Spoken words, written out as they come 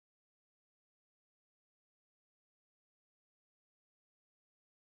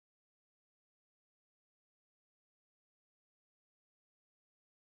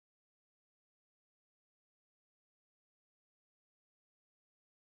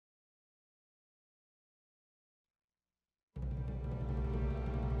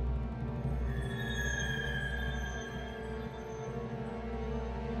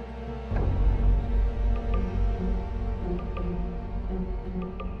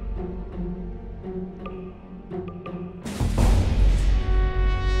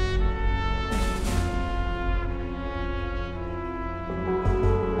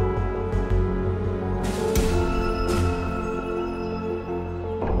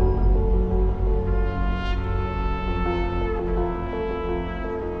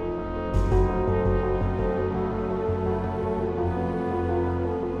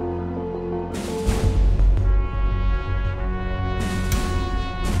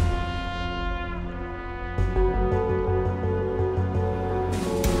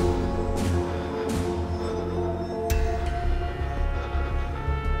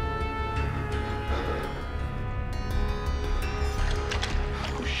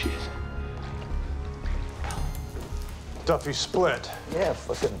Duffy split. Yeah,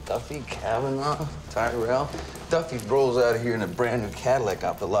 fucking Duffy, Kavanaugh, Tyrell. Duffy rolls out of here in a brand new Cadillac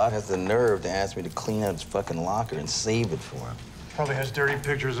off the lot, has the nerve to ask me to clean out his fucking locker and save it for him. Probably has dirty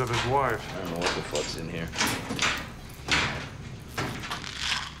pictures of his wife. I don't know what the fuck's in here.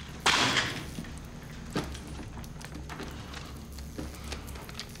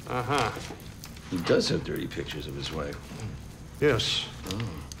 Uh-huh. He does have dirty pictures of his wife. Yes, Oh.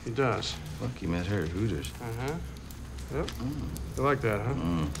 he does. Fuck, he met her at Hooters. Uh-huh. Yep. You like that, huh?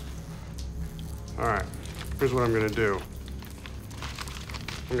 All right. Here's what I'm gonna do.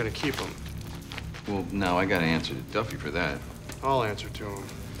 I'm gonna keep him. Well, no, I gotta answer to Duffy for that. I'll answer to him.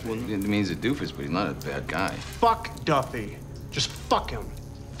 Well, it means a doofus, but he's not a bad guy. Fuck Duffy. Just fuck him.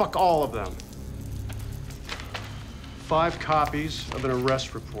 Fuck all of them. 5 copies of an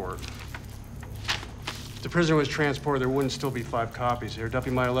arrest report. If the prisoner was transported, there wouldn't still be 5 copies here. Duffy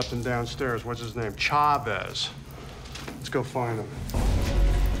might have left them downstairs. What's his name? Chavez. Let's go find him.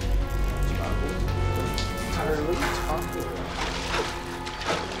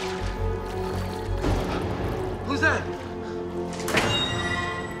 Who's that?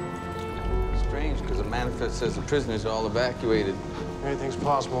 Strange, because the manifest says the prisoners are all evacuated. Anything's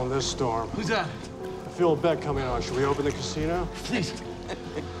possible in this storm. Who's that? I feel a bet coming on. Should we open the casino? Please.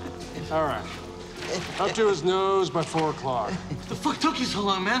 All right. Up to his nose by 4 o'clock. The fuck took you so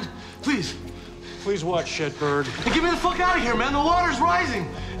long, man? Please. Please what, shitbird? Hey, get me the fuck out of here, man. The water's rising.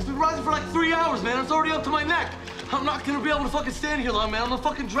 It's been rising for like 3 hours, man. It's already up to my neck. I'm not gonna be able to fucking stand here long, man. I'm gonna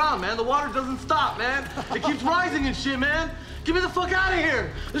fucking drown, man. The water doesn't stop, man. It keeps rising and shit, man. Get me the fuck out of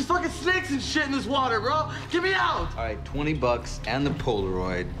here. There's fucking snakes and shit in this water, bro. Get me out. All right, $20 and the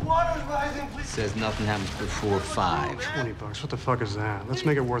Polaroid. Water's rising, please. Says nothing happens before 5. $20. What the fuck is that? Let's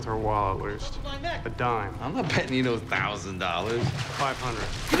make it worth our while at least. A dime. I'm not betting you no $1,000.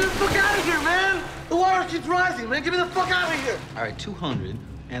 500. Get me the fuck out of here, man. The water keeps rising, man. Get me the fuck out of here. All right, 200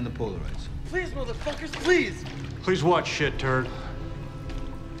 and the Polaroids. Please, motherfuckers, please. Please what, shit turd?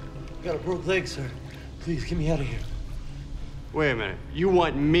 I got a broke leg, sir. Please, get me out of here. Wait a minute. You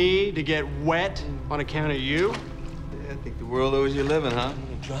want me to get wet on account of you? Yeah, I think the world owes you a living, huh? I'm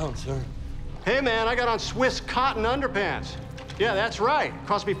gonna drown, sir. Hey, man, I got on Swiss cotton underpants. Yeah, that's right.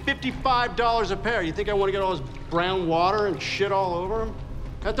 Cost me $55 a pair. You think I want to get all this brown water and shit all over them?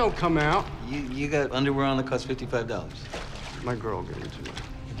 That don't come out. You got underwear on that cost $55. My girl gave it to me.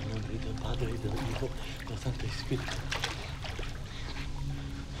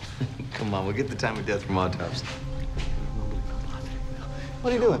 Come on, we'll get the time of death from autopsy.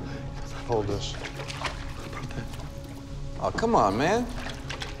 What are you doing? Hold this. Oh, come on, man.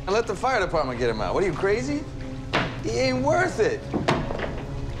 And let the fire department get him out. What are you, crazy? He ain't worth it.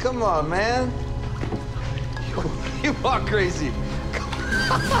 Come on, man. You are crazy.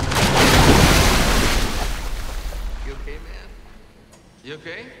 You okay, man? You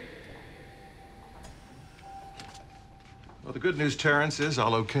okay? Well, the good news, Terence, is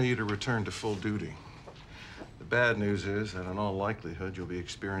I'll okay you to return to full duty. The bad news is that in all likelihood, you'll be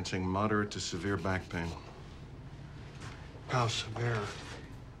experiencing moderate to severe back pain. How severe?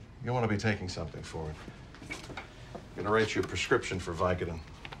 You'll want to be taking something for it. I'm gonna write you a prescription for Vicodin.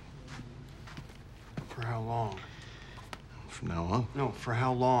 For how long? From now on. No, for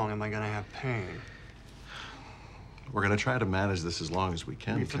how long am I gonna have pain? We're gonna try to manage this as long as we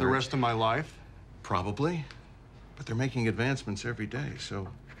can. You mean for the Terence. rest of my life? Probably. But they're making advancements every day, so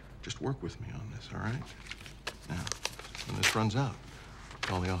just work with me on this, all right? Now, when this runs out,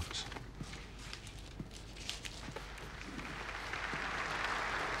 call the office.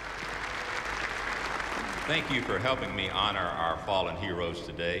 Thank you for helping me honor our fallen heroes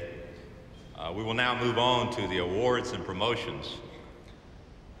today. We will now move on to the awards and promotions.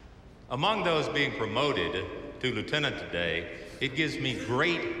 Among those being promoted to lieutenant today, it gives me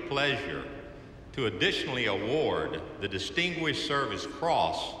great pleasure to additionally award the Distinguished Service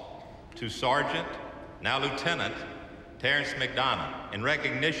Cross to Sergeant, now Lieutenant, Terence McDonagh, in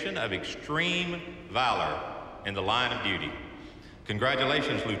recognition of extreme valor in the line of duty.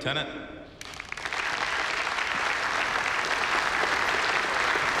 Congratulations, Lieutenant.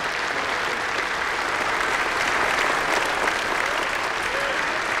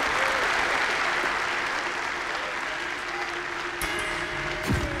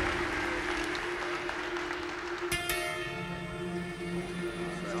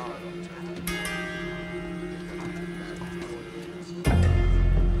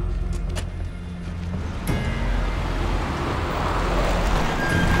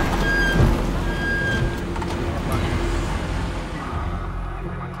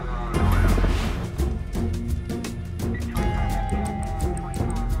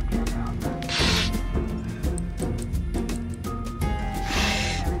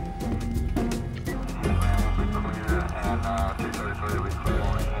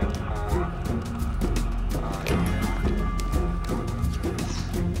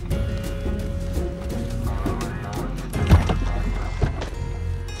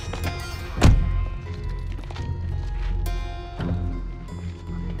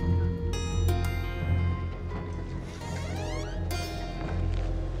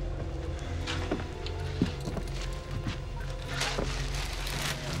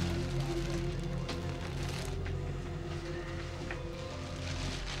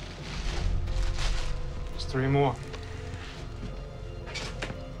 3 more.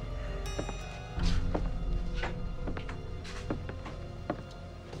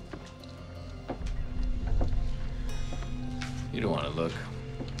 You don't want to look.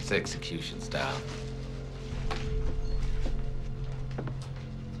 It's execution style.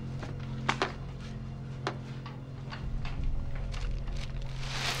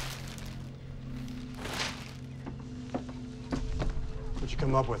 What'd you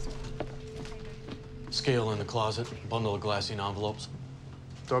come up with? Scale in the closet, bundle of glassine envelopes.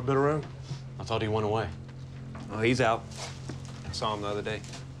 Dog bit around? I thought he went away. Oh, he's out. I saw him the other day.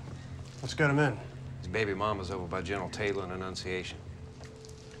 Let's get him in. His baby mama's over by General Taylor and Annunciation.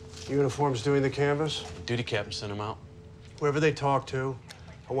 Uniforms doing the canvas? Duty captain sent him out. Whoever they talked to,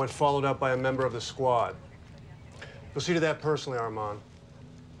 I want followed up by a member of the squad. You'll see to that personally, Armand.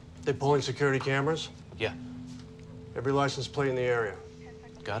 They pulling security cameras? Yeah, Every license plate in the area.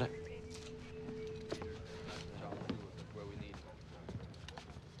 got it.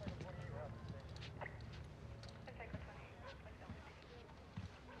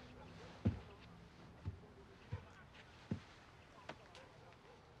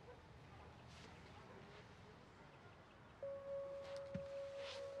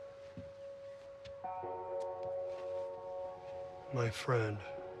 My Friend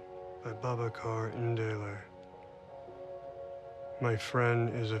by Babacar Ndele. My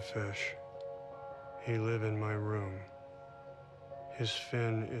friend is a fish. He live in my room. His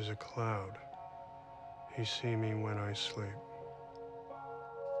fin is a cloud. He see me when I sleep.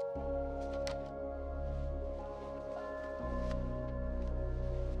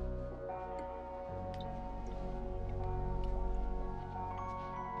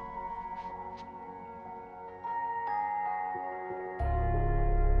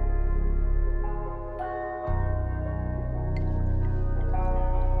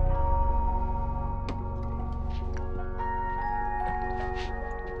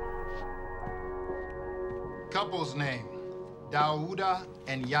 Couple's name, Daouda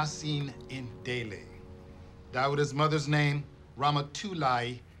and Yassine Ndele. Daouda's mother's name,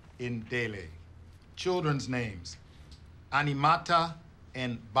 Ramatulai Ndele. Children's names, Animata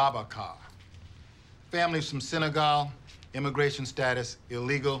and Babacar. Families from Senegal, immigration status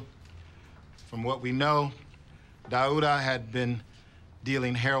illegal. From what we know, Daouda had been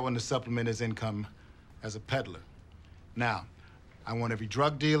dealing heroin to supplement his income as a peddler. Now, I want every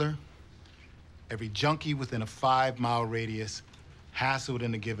drug dealer, every junkie within a 5-mile radius hassled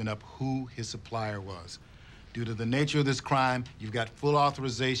into giving up who his supplier was. Due to the nature of this crime, you've got full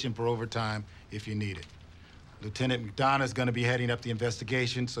authorization for overtime if you need it. Lieutenant McDonagh is going to be heading up the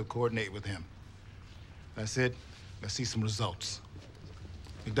investigation, so coordinate with him. That's it. Let's see some results.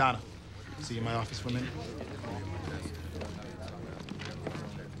 McDonagh, see you in my office for a minute.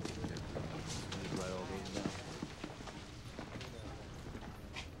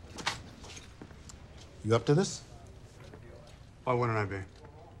 You up to this? Why wouldn't I be?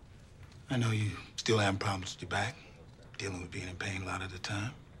 I know you still having problems with your back, dealing with being in pain a lot of the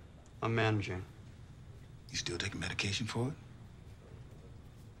time. I'm managing. You still taking medication for it?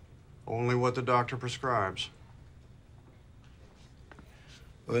 Only what the doctor prescribes.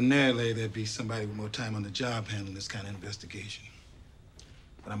 Ordinarily, there'd be somebody with more time on the job handling this kind of investigation.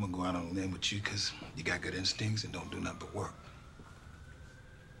 But I'm gonna go out on a limb with you because you got good instincts and don't do nothing but work.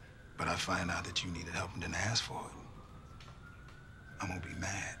 But I find out that you needed help and didn't ask for it. I'm gonna be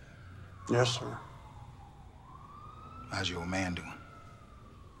mad. Yes, sir. How's your old man doing?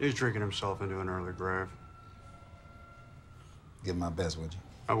 He's drinking himself into an early grave. Give him my best, would you?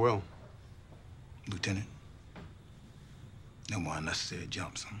 I will. Lieutenant, no more unnecessary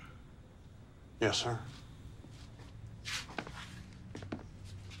jumps, huh? Yes, sir.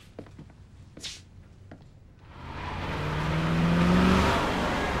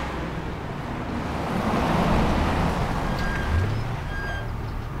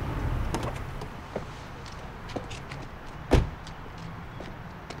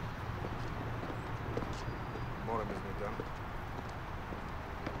 Morning, Ms. McDonagh.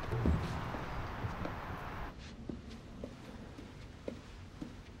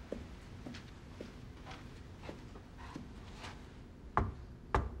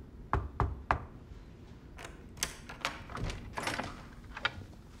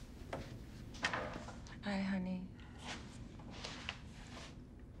 Hi, honey.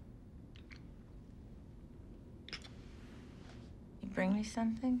 You bring me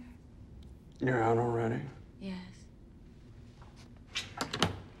something? You're out already? Yes.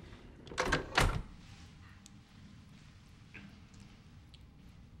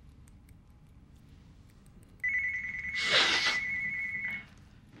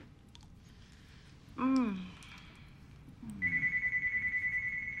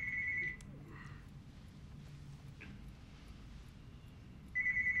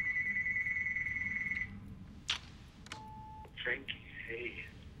 Frankie. Hey,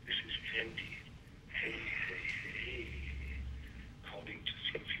 this is Fendi. Hey. Calling to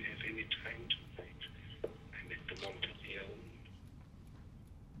see if you have any time tonight. I'm at the Monteleone.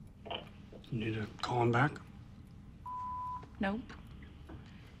 You need to call him back? Nope.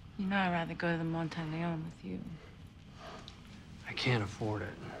 You know I'd rather go to the Monteleone with you. I can't afford it.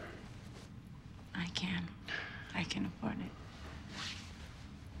 I can. I can afford it.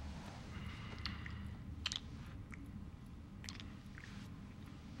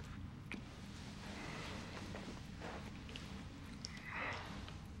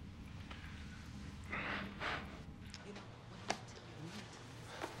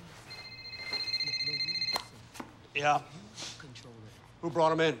 Yeah. Who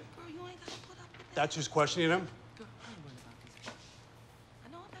brought him in? That's who's questioning him?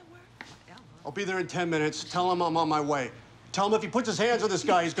 I'll be there in 10 minutes. Tell him I'm on my way. Tell him if he puts his hands on this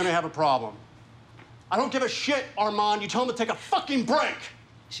guy, he's gonna have a problem. I don't give a shit, Armand. You tell him to take a fucking break.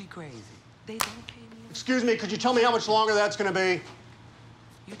 She crazy. They don't pay me. Excuse me, could you tell me how much longer that's gonna be?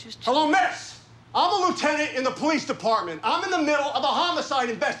 You just... Hello, miss! I'm a lieutenant in the police department. I'm in the middle of a homicide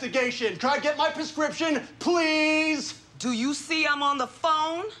investigation. Can I get my prescription, please? Do you see I'm on the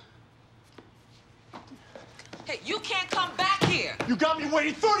phone? Hey, you can't come back here. You got me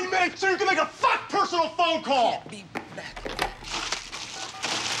waiting 30 minutes so you can make a personal phone call. Can't be back.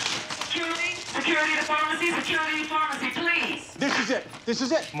 Security to pharmacy, please. This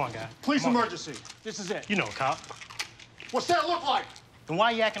is it. Come on, guy. Police emergency. This is it. You know, cop. What's that look like? Then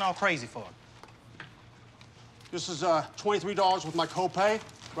why you acting all crazy for? This is $23 with my copay,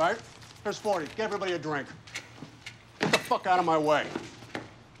 right? Here's 40. Get everybody a drink. Get the fuck out of my way.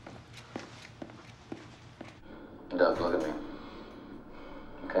 Doug, look at me.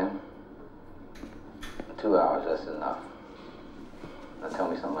 Okay? 2 hours, that's enough. Now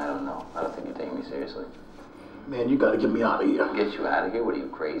tell me something I don't know. I don't think you take me seriously. Man, you gotta get me out of here. Get you out of here? What are you,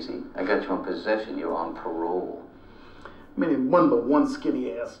 crazy? I got you in possession. You're on parole. Man, one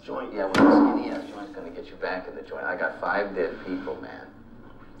skinny ass joint. Yeah, well, the skinny ass joint's gonna get you back in the joint. I got 5 dead people, man.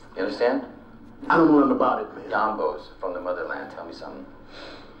 You understand? I don't know nothing about it, man. Yombos from the motherland. Tell me something.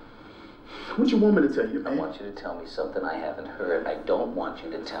 What you want me to tell you, man? I want you to tell me something I haven't heard. I don't want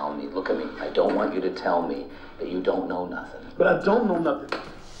you to tell me. Look at me. I don't want you to tell me that you don't know nothing. But I don't know nothing.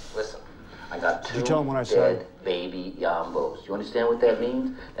 Listen, I got 2 dead said? Baby Yombos. You understand what that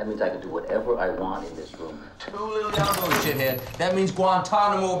means? That means I can do whatever I want in this room. 2 little Yombos, shithead. That means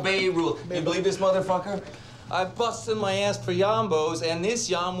Guantanamo Bay rule. You believe this motherfucker? I busted my ass for Yombos, and this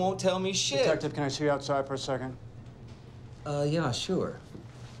Yom won't tell me shit. Detective, can I see you outside for a second? Yeah, sure.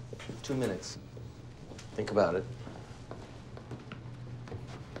 2 minutes. Think about it.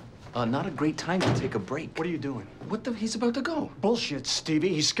 Not a great time to take a break. What are you doing? What the? He's about to go. Bullshit, Stevie.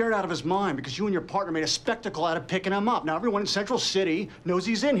 He's scared out of his mind because you and your partner made a spectacle out of picking him up. Now everyone in Central City knows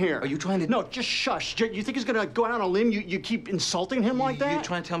he's in here. Are you trying to... No, just shush. You think he's gonna go out on a limb? You keep insulting him like that? You're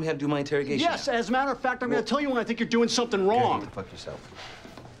trying to tell me how to do my interrogation? Yes, as a matter of fact, I'm gonna tell you when I think you're doing something wrong. Go fuck yourself.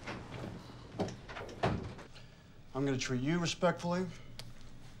 I'm gonna treat you respectfully.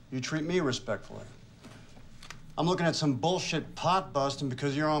 You treat me respectfully. I'm looking at some bullshit pot busting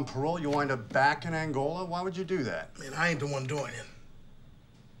because you're on parole. You wind up back in Angola. Why would you do that? Man, I ain't the one doing it.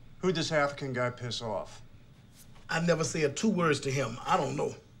 Who'd this African guy piss off? I never said 2 words to him. I don't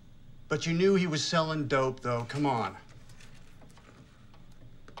know. But you knew he was selling dope, though. Come on.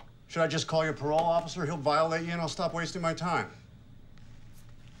 Should I just call your parole officer? He'll violate you and I'll stop wasting my time.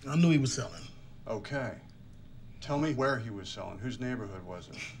 I knew he was selling. Okay. Tell me where he was selling. Whose neighborhood was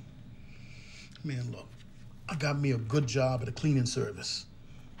it? Man, look. I got me a good job at a cleaning service.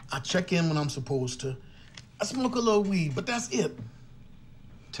 I check in when I'm supposed to. I smoke a little weed, but that's it.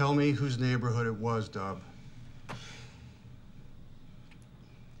 Tell me whose neighborhood it was, Dub.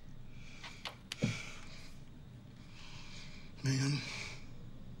 Man.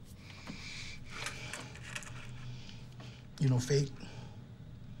 You know Fate?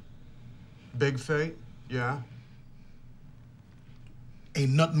 Big Fate? Yeah.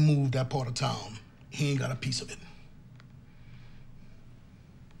 Ain't nothing moved that part of town. He ain't got a piece of it.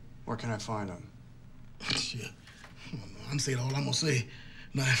 Where can I find him? Shit. I'm saying all I'm gonna say.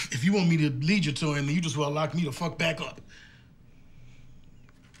 Now, if you want me to lead you to him, then you just well lock me the fuck back up.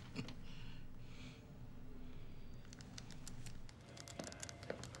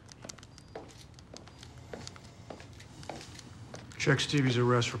 Check Stevie's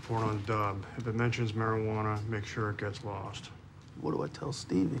arrest report on Dub. If it mentions marijuana, make sure it gets lost. What do I tell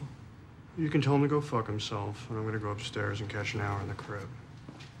Stevie? You can tell him to go fuck himself, and I'm gonna go upstairs and catch an hour in the crib.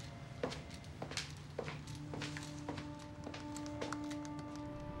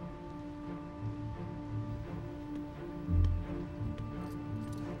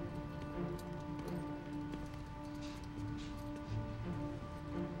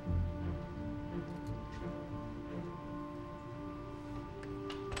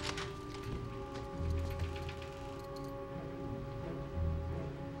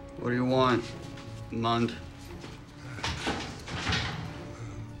 What do you want, Munt?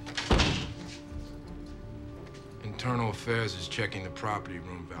 Internal Affairs is checking the property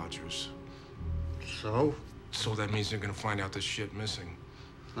room vouchers. So? So that means they're gonna find out there's shit missing.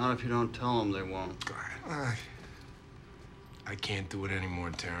 Not if you don't tell them they won't. I can't do it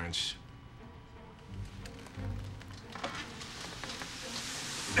anymore, Terrence.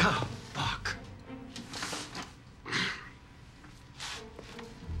 Oh, fuck.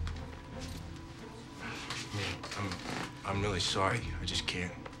 I'm really sorry. I just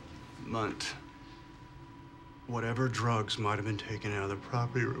can't. Munt. Whatever drugs might have been taken out of the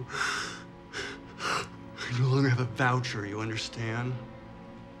property room, you no longer have a voucher, you understand?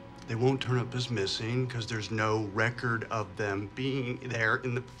 They won't turn up as missing because there's no record of them being there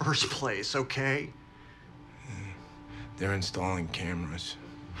in the first place, okay? They're installing cameras.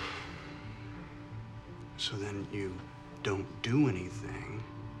 So then you don't do anything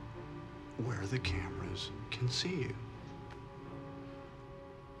where the cameras can see you.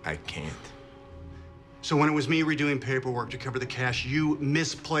 I can't. So when it was me redoing paperwork to cover the cash you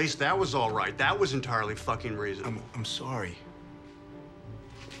misplaced, that was all right. That was entirely fucking reasonable. I'm sorry.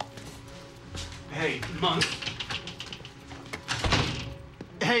 Hey, Munt.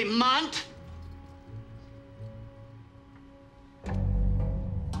 Hey, Munt!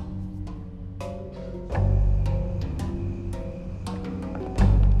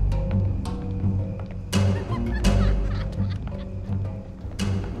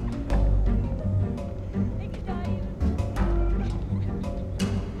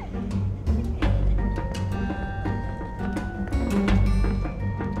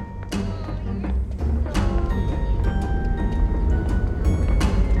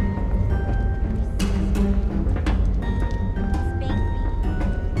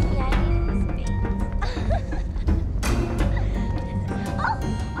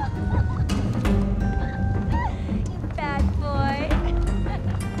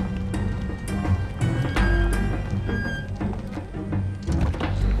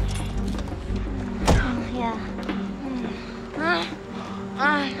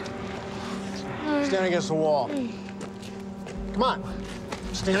 Stand against the wall. Come on.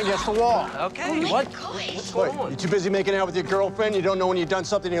 Stand against the wall. Okay, what's going on? You too busy making out with your girlfriend? You don't know when you've done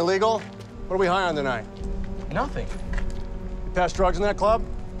something illegal? What are we high on tonight? Nothing. You pass drugs in that club?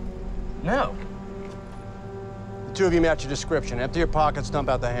 No. The two of you match your description. Empty your pockets, dump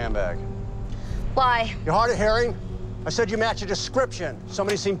out the handbag. Why? You're hard of hearing? I said you match your description.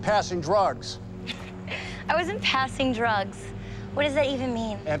 Somebody seen passing drugs. I wasn't passing drugs. What does that even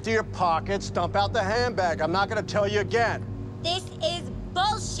mean? Empty your pockets, dump out the handbag. I'm not gonna tell you again. This is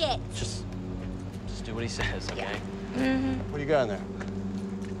bullshit. Just do what he says, okay? Mm-hmm. What do you got in there?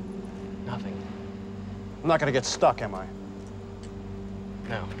 Nothing. I'm not gonna get stuck, am I?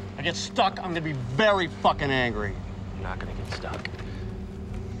 No. I get stuck, I'm gonna be very fucking angry. You're not gonna get stuck.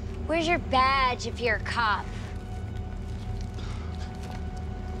 Where's your badge if you're a cop?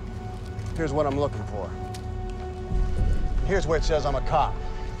 Here's what I'm looking for. Here's where it says I'm a cop.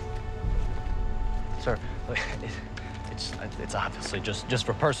 Sir, it's obviously just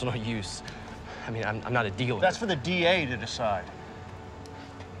for personal use. I mean, I'm not a dealer. That's for the DA to decide.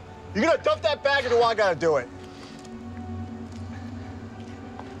 You gonna dump that bag or do I gotta do it?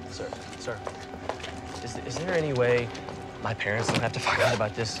 Sir, is there any way my parents don't have to find out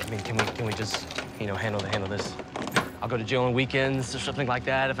about this? I mean, can we just, handle this? I'll go to jail on weekends or something like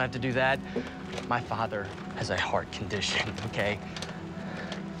that if I have to do that. My father has a heart condition, okay?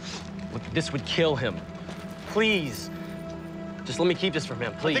 Look, this would kill him. Please, just let me keep this from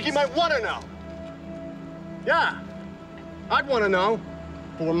him, please. I think he might want to know. Yeah, I'd want to know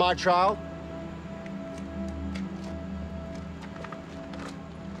if it were my child.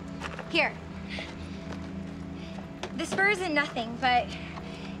 Here. This fur isn't nothing, but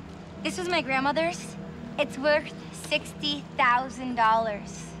this was my grandmother's. It's worth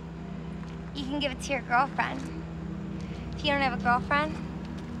 $60,000. You can give it to your girlfriend. If you don't have a girlfriend,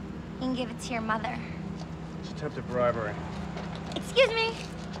 you can give it to your mother. It's attempted bribery. Excuse me?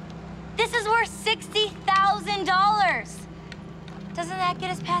 This is worth $60,000. Doesn't that get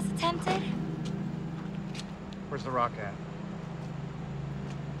us past attempted? Where's the rock at?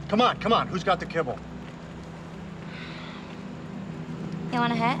 Come on, who's got the kibble? You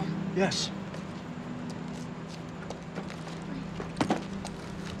want a hit? Yes.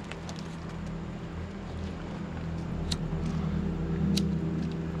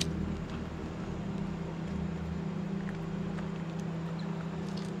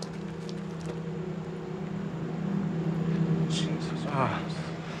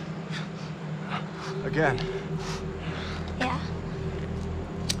 Again. Yeah.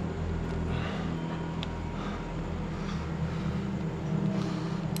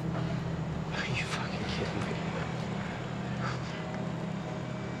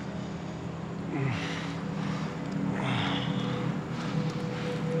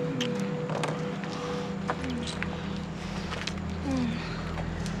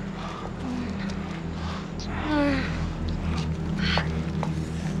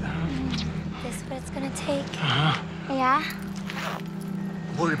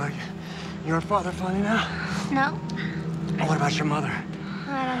 Your father finding out? No. What about your mother?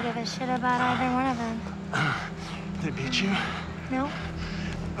 I don't give a shit about either one of them. They beat you? No.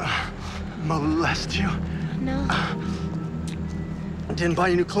 Molest you? No. Didn't buy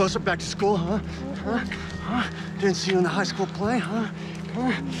you new clothes up back to school, huh? Huh? Didn't see you in the high school play, huh?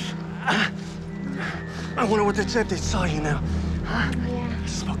 I wonder what they'd say if they saw you now. Huh? Yeah.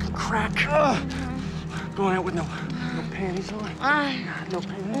 Smoking crack. Going out with no panties on. No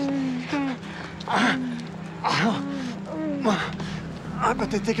panties. I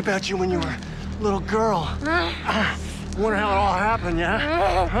bet they think about you when you were a little girl. Wonder how it all happened,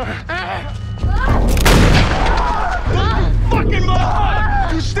 yeah? Fucking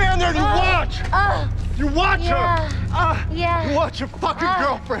mom! You stand there and you watch! You watch her! Yeah. You watch your fucking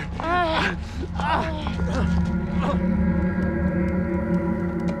girlfriend!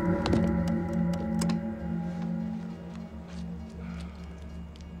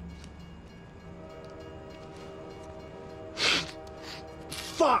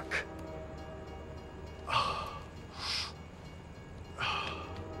 Fuck!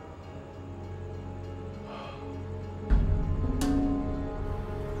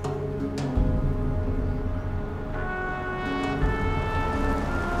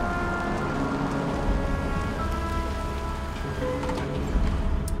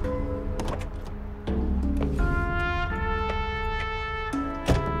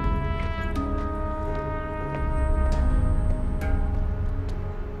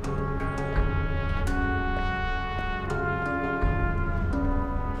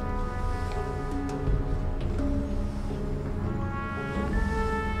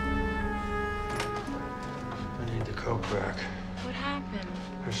 Coke back. What happened?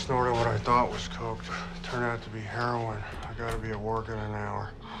 I snorted what I thought was coke. Turned out to be heroin. I gotta be at work in an hour.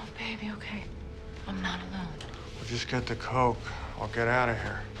 Oh, baby, okay. I'm not alone. Well, just get the coke. I'll get out of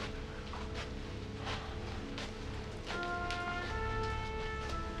here.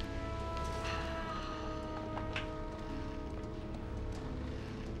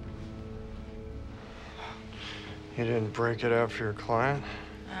 You didn't break it out for your client?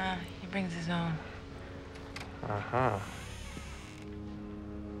 He brings his own. Uh-huh.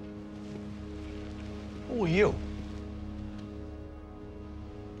 Who are you?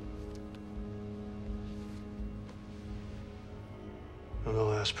 I'm the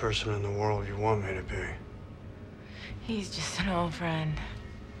last person in the world you want me to be. He's just an old friend.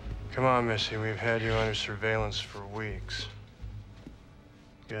 Come on, Missy. We've had you under surveillance for weeks.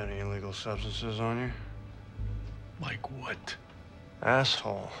 Got any illegal substances on you? Like what?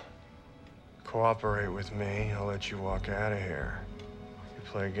 Asshole. Cooperate with me, I'll let you walk out of here. You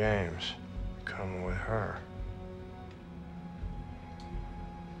play games, come with her.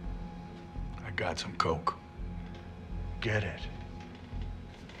 I got some coke. Get it.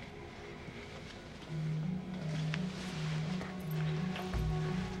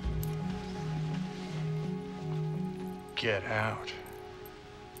 Get out.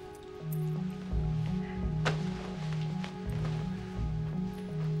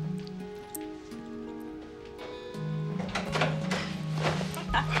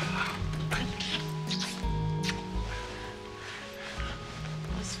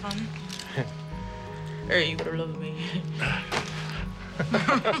 Fun. Hey, you better love me.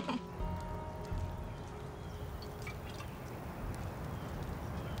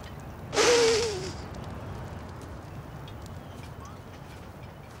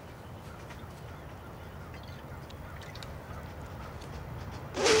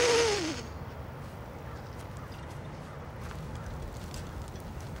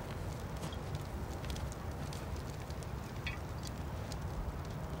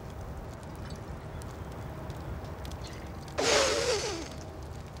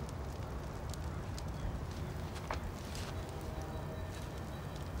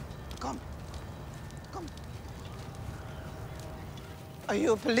 Are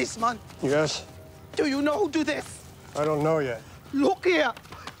you a policeman? Yes? Do you know who did this? I don't know yet. Look here.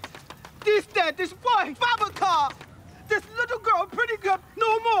 This dead, this boy, Babacar. This little girl, pretty girl,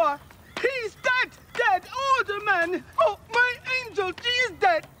 no more. He's dead, older man. Oh, my angel, she is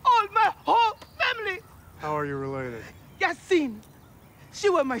dead. All my whole family. How are you related? Yassine, she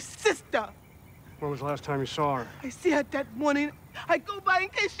was my sister. When was the last time you saw her? I see her that morning. I go by in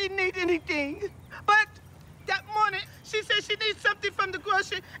case she needs anything. But that morning, she said she needs something from the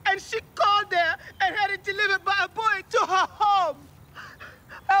grocery, and she called there and had it delivered by a boy to her home.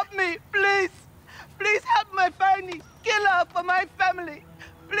 Help me, please. Please help my Fanny. Kill her for my family.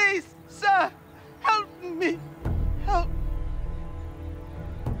 Please, sir, help me. Help.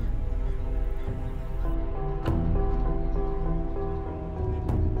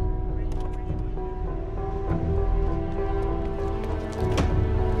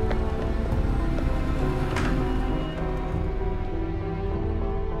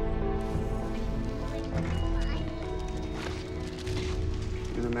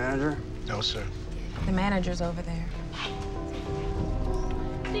 Allison? The manager's over there.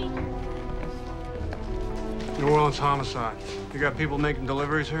 New Orleans homicide. You got people making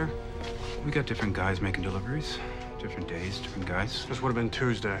deliveries here? We got different guys making deliveries. Different days, different guys. This would have been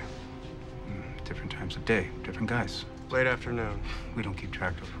Tuesday. Different times of day, different guys. Late afternoon. We don't keep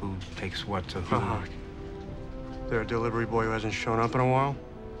track of who takes what to who. Is there a delivery boy who hasn't shown up in a while?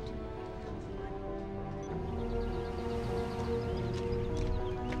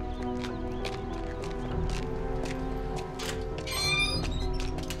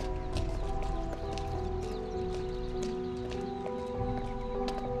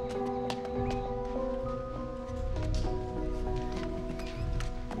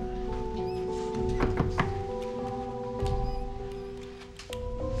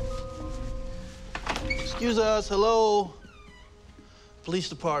 Excuse us, hello. Police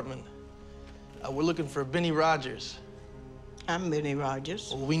department. We're looking for Benny Rogers. I'm Benny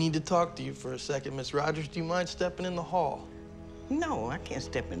Rogers. Well, we need to talk to you for a second, Miss Rogers. Do you mind stepping in the hall? No, I can't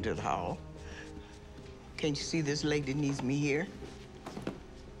step into the hall. Can't you see this lady needs me here?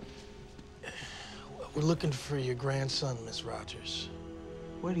 We're looking for your grandson, Miss Rogers.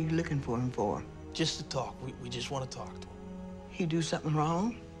 What are you looking for him for? Just to talk. We just want to talk to him. He do something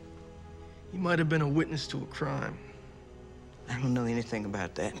wrong? He might have been a witness to a crime. I don't know anything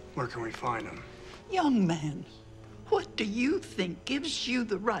about that. Where can we find him? Young man, what do you think gives you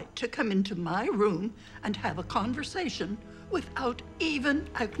the right to come into my room and have a conversation without even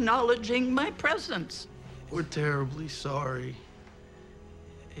acknowledging my presence? We're terribly sorry.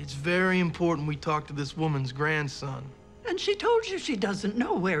 It's very important we talk to this woman's grandson. And she told you she doesn't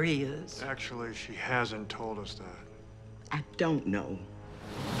know where he is. Actually, she hasn't told us that. I don't know.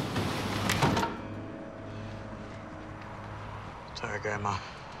 Sorry, Grandma.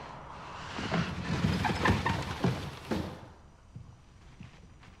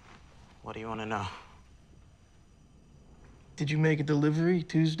 What do you want to know? Did you make a delivery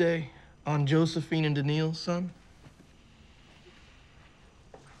Tuesday on Josephine and Daniil's son?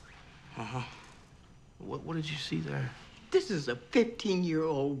 Uh-huh. What did you see there? This is a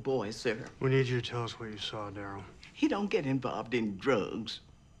 15-year-old boy, sir. We need you to tell us what you saw, Daryl. He don't get involved in drugs,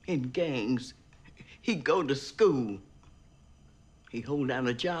 in gangs. He go to school. He hold down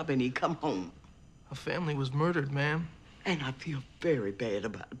a job and he come home. A family was murdered, ma'am. And I feel very bad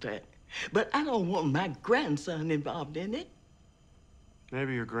about that. But I don't want my grandson involved in it.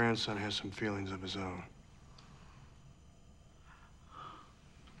 Maybe your grandson has some feelings of his own.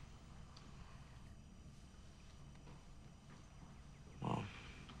 Well,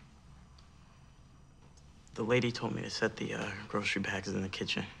 the lady told me to set the grocery bags in the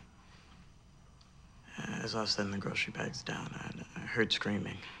kitchen. As I was setting the grocery bags down, I heard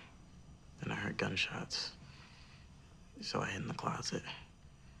screaming. Then I heard gunshots. So I hid in the closet.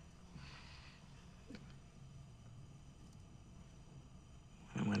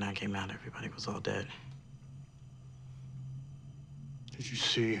 And when I came out, everybody was all dead. Did you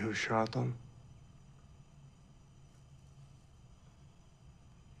see who shot them?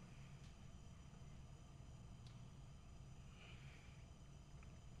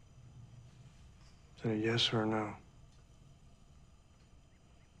 Is that a yes or a no?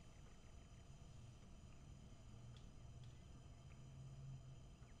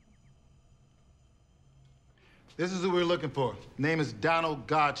 This is who we're looking for. Name is Donald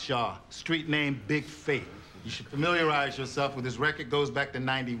Godshaw, street name Big Faith. You should familiarize yourself with his record, goes back to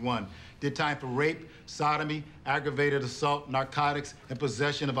 '91. Did time for rape, sodomy, aggravated assault, narcotics, and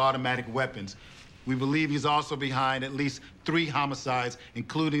possession of automatic weapons. We believe he's also behind at least 3 homicides,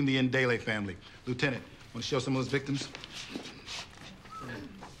 including the Ndele family. Lieutenant, want to show some of those victims?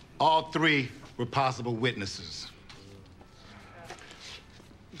 All 3 were possible witnesses.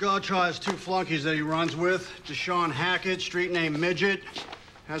 Godshaw has 2 flunkies that he runs with. Deshaun Hackett, street name Midget,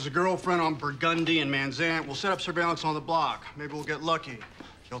 has a girlfriend on Burgundy and Manzant. We'll set up surveillance on the block. Maybe we'll get lucky.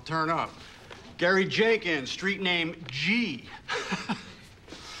 He'll turn up. Gary Jenkins, street name G.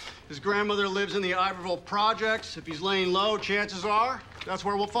 His grandmother lives in the Iberville projects. If he's laying low, chances are that's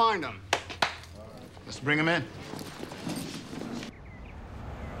where we'll find him. Let's bring him in.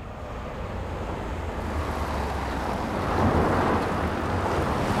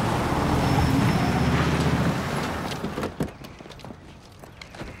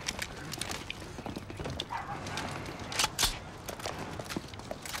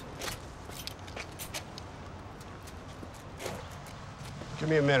 Give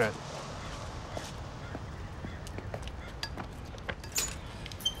me a minute.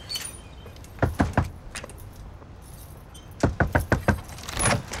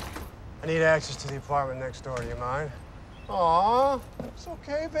 I need access to the apartment next door. Do you mind? Aw, it's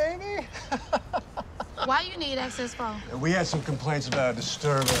okay, baby. Why you need access phone? We had some complaints about a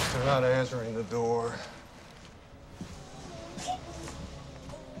disturbance. They're not answering the door.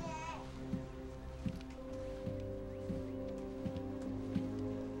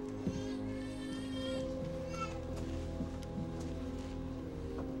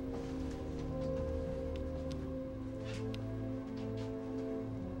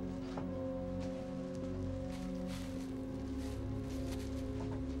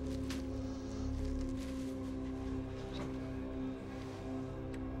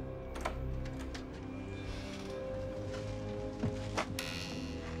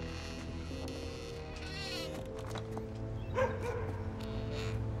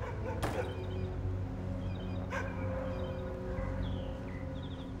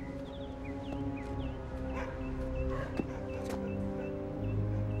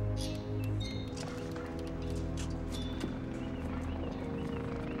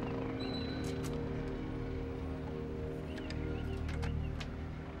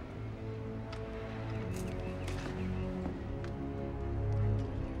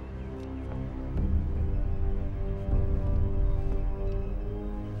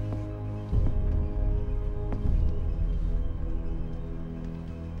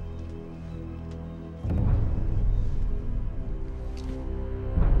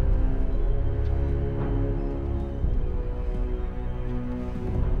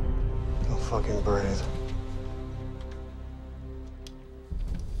 Fucking breathe.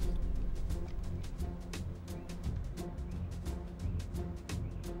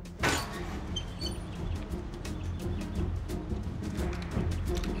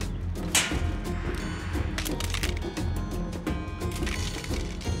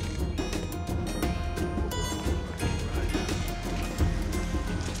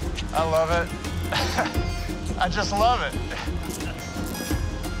 I love it. I just love it.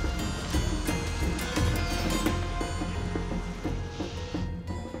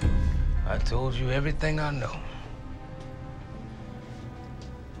 I told you everything I know.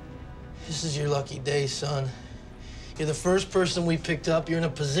 This is your lucky day, son. You're the first person we picked up. You're in a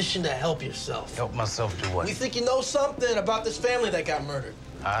position to help yourself. Help myself do what? We think you know something about this family that got murdered.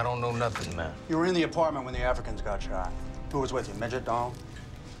 I don't know nothing, man. You were in the apartment when the Africans got shot. Who was with you? Midget, Donald?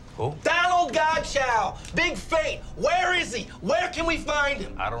 Who? Donald Godchow! Big Fate! Where is he? Where can we find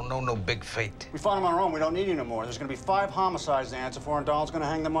him? I don't know no Big Fate. We found him on our own. We don't need you no more. There's gonna be 5 homicides to answer for, and Donald's gonna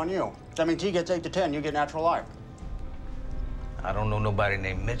hang them on you. That means he gets 8 to 10. You get natural life. I don't know nobody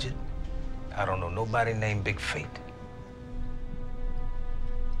named Midget. I don't know nobody named Big Fate.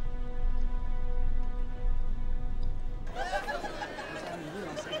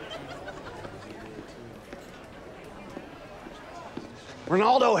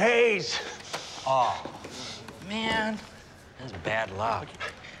 Ronaldo Hayes. Oh, man. That's bad luck.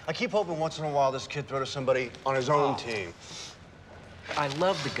 I keep hoping once in a while this kid throw to somebody on his own team. I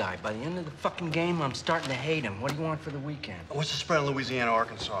love the guy. By the end of the fucking game, I'm starting to hate him. What do you want for the weekend? What's the spread in Louisiana,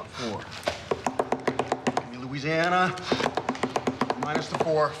 Arkansas? 4. Give me Louisiana, minus the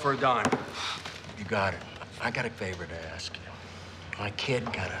 4 for a dime. You got it. I got a favor to ask you. My kid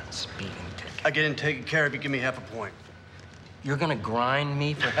got a speeding ticket. I get in taken care of, you give me half a point. You're gonna grind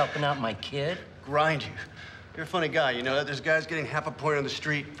me for helping out my kid? Grind you? You're a funny guy, you know that? There's guys getting half a point on the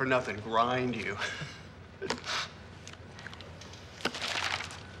street for nothing. Grind you.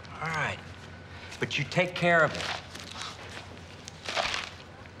 All right. But you take care of it.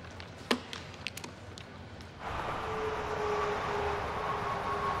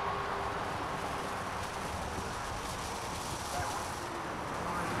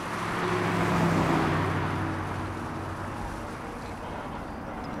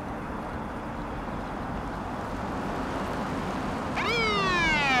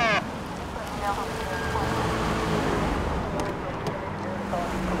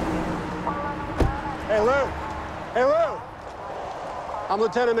 Hey, Lou! I'm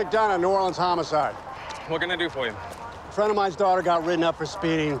Lieutenant McDonagh, New Orleans homicide. What can I do for you? A friend of mine's daughter got written up for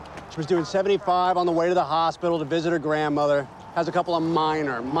speeding. She was doing 75 on the way to the hospital to visit her grandmother. Has a couple of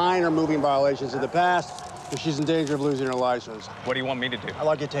minor moving violations in the past, and she's in danger of losing her license. What do you want me to do? I'd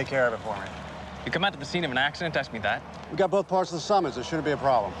like you to take care of it for me. You come out to the scene of an accident to ask me that? We got both parts of the summons. There shouldn't be a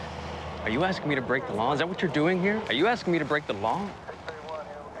problem. Are you asking me to break the law? Is that what you're doing here? Are you asking me to break the law?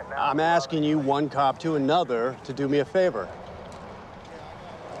 I'm asking you, one cop to another, to do me a favor.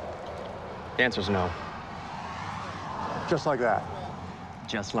 The answer's no. Just like that.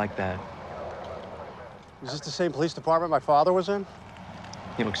 Just like that. Is this the same police department my father was in?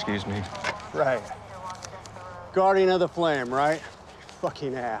 You'll excuse me. Right. Guardian of the Flame, right?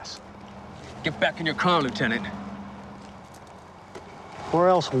 Fucking ass. Get back in your car, Lieutenant. Or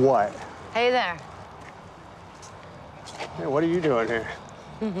else what? Hey there. Hey, what are you doing here?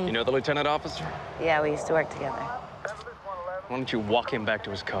 You know the lieutenant officer? Yeah, we used to work together. Why don't you walk him back to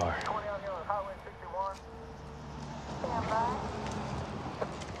his car?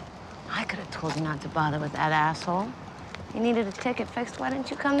 I could have told you not to bother with that asshole. You needed a ticket fixed, why didn't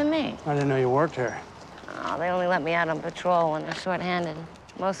you come to me? I didn't know you worked here. Oh, they only let me out on patrol when they're short-handed.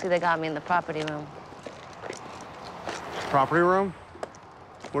 Mostly they got me in the property room. Property room?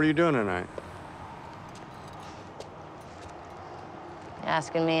 What are you doing tonight? You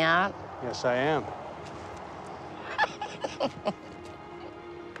asking me out? Yes, I am.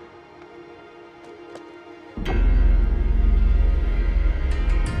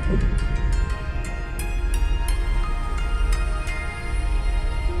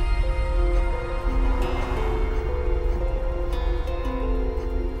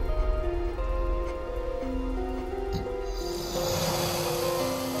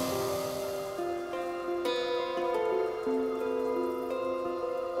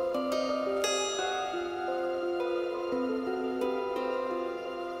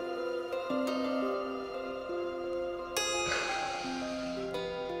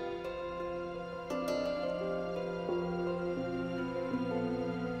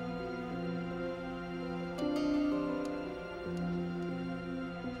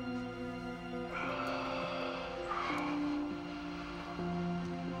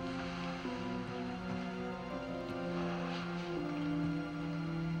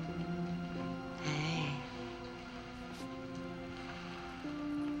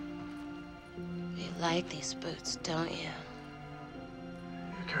 Like these boots, don't you?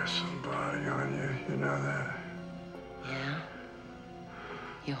 You got somebody on you, you know that? Yeah?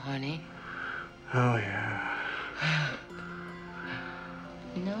 You horny? Oh, yeah.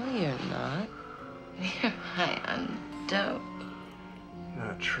 No, you're not. You're high on dope.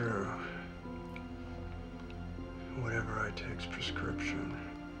 Not true. Whatever I take's prescription.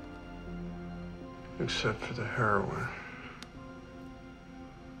 Except for the heroin.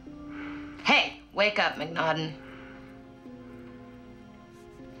 Hey, wake up, McNaughton.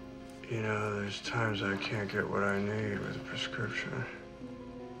 You know, there's times I can't get what I need with a prescription.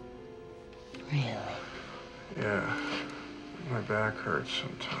 Really? Yeah. My back hurts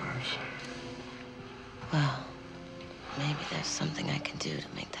sometimes. Well, maybe there's something I can do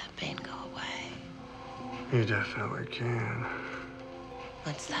to make that pain go away. You definitely can.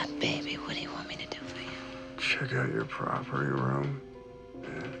 What's that, baby? What do you want me to do for you? Check out your property room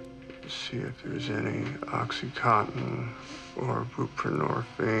and see if there's any OxyContin or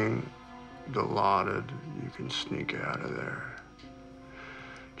buprenorphine dilaudid you can sneak out of there.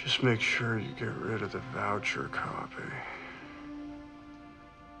 Just make sure you get rid of the voucher copy.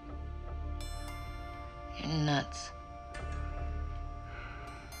 You're nuts.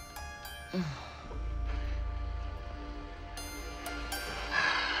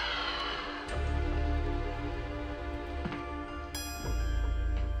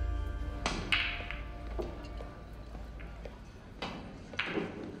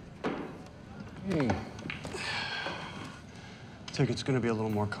 I think it's going to be a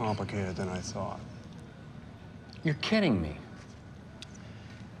little more complicated than I thought. You're kidding me.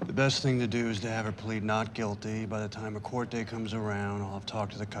 The best thing to do is to have her plead not guilty. By the time a court day comes around, I'll have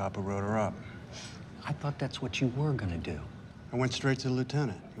talked to the cop who wrote her up. I thought that's what you were gonna do. I went straight to the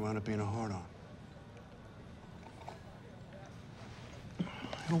lieutenant. He wound up being a hard-on.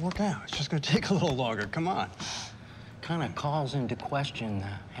 It'll work out. It's just gonna take a little longer. Come on. Kind of calls into question the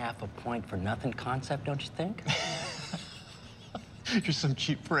half a point for nothing concept, don't you think? You're some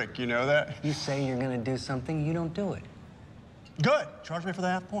cheap prick, you know that? You say you're gonna do something, you don't do it. Good. Charge me for the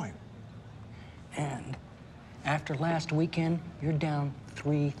half point. And after last weekend, you're down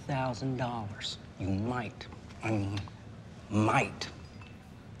 $3,000. You might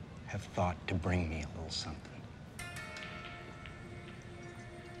have thought to bring me a little something.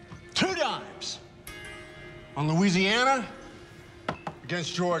 2 dimes on Louisiana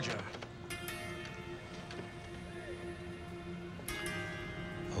against Georgia.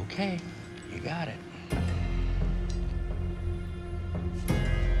 Okay, you got it.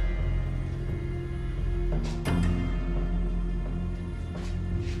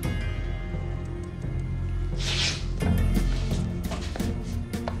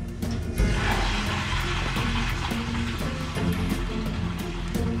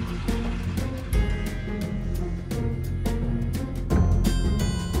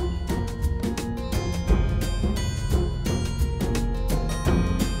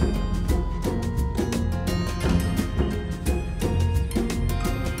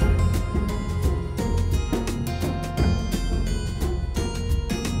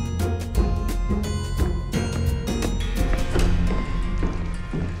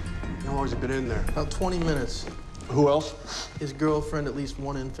 long has he been in there? About 20 minutes. Who else? His girlfriend, at least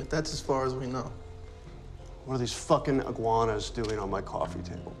one infant. That's as far as we know. What are these fucking iguanas doing on my coffee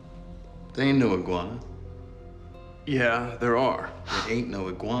table? There ain't no iguana. Yeah, there are. There ain't no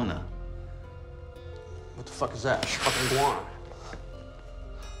iguana. What the fuck is that? Fucking iguana.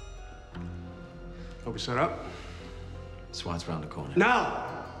 Are we set up? SWAT's around the corner. No!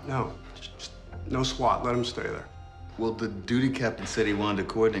 No. Just no SWAT. Let him stay there. Well, the duty captain said he wanted to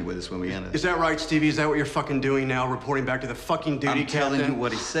coordinate with us when we entered. Is that right, Stevie? Is that what you're fucking doing now? Reporting back to the fucking duty captain? I'm telling you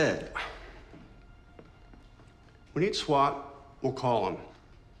what he said. We need SWAT. We'll call him.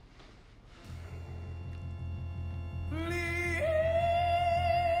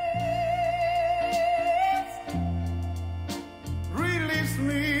 Release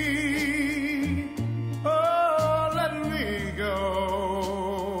me, oh, let me go.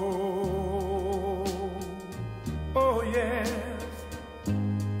 Oh, yes,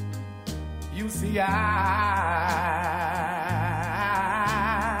 you see,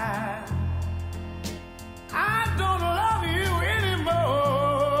 I don't love you anymore.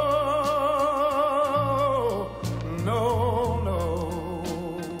 No, no.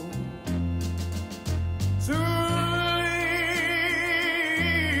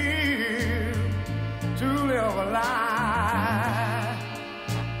 To live a lie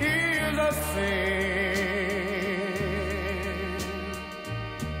is a sin.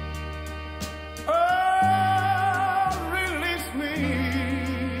 Oh, release me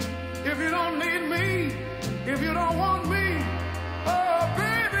if you don't need me, if you don't want me. Oh,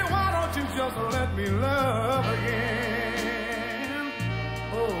 baby, why don't you just let me love again?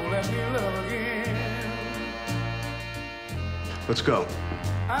 Oh, let me love again. Let's go.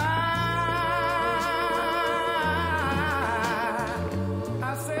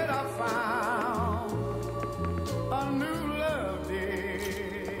 I said I found a new love, dear.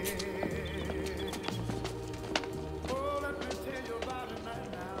 Oh, let me tell you about it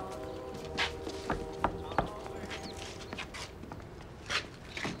right now.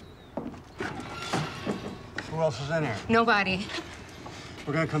 Who else is in here? Nobody.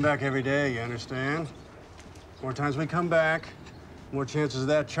 We're gonna come back every day, you understand? More times we come back, more chances of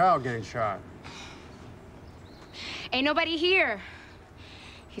that child getting shot. Ain't nobody here.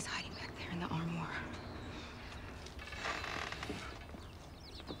 He's hiding back there in the armoire.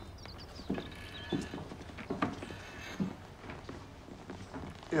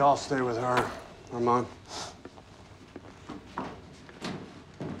 Yeah, I'll stay with her, Armand.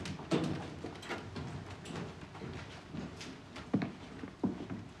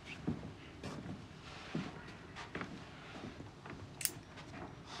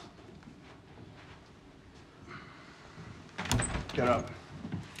 Get up.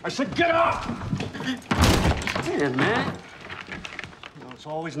 I said get up! Damn, man. You know, it's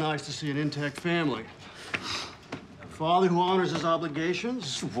always nice to see an intact family. A father who honors his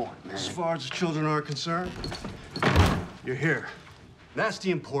obligations, What, man? as far as his children are concerned. You're here. That's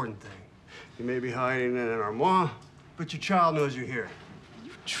the important thing. You may be hiding in an armoire, but your child knows you're here.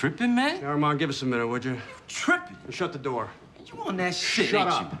 You tripping, man? Hey, Armand, give us a minute, would you? Tripping? And shut the door. You on that shit, Shut ain't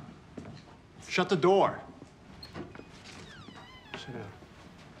up. you? Shut the door. Sit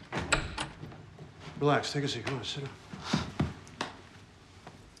down. Relax, take a seat. Come on, sit down.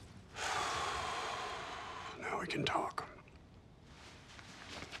 Now we can talk.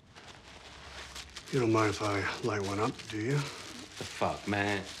 You don't mind if I light one up, do you? The fuck,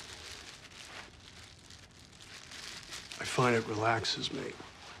 man? I find it relaxes me. What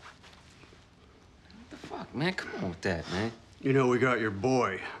the fuck, man? Come on with that, man. You know, we got your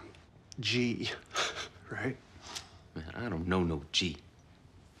boy, G, right? Man, I don't know no G.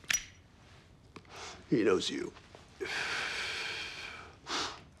 He knows you.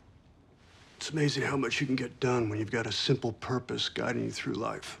 It's amazing how much you can get done when you've got a simple purpose guiding you through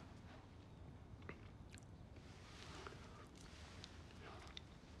life.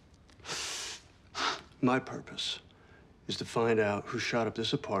 My purpose is to find out who shot up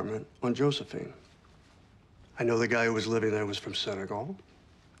this apartment on Josephine. I know the guy who was living there was from Senegal.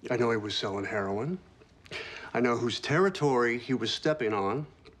 I know he was selling heroin. I know whose territory he was stepping on.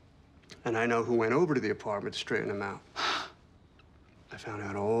 And I know who went over to the apartment to straighten him out. I found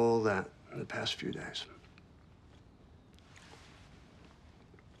out all that in the past few days.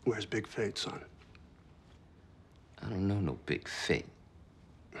 Where's Big Fate, son? I don't know no Big Fate.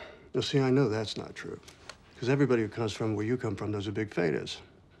 Now, see, I know that's not true. Because everybody who comes from where you come from knows who Big Fate is.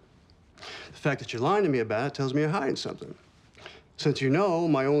 The fact that you're lying to me about it tells me you're hiding something. Since you know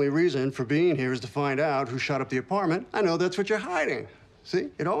my only reason for being here is to find out who shot up the apartment, I know that's what you're hiding. See,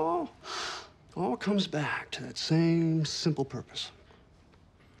 it all comes back to that same simple purpose.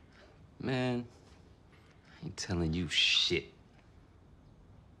 Man, I ain't telling you shit.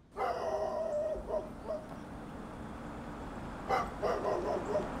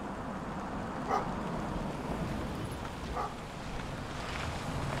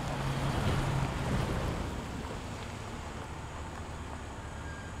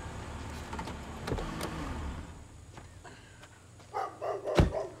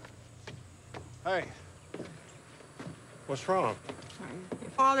 Hey, what's wrong?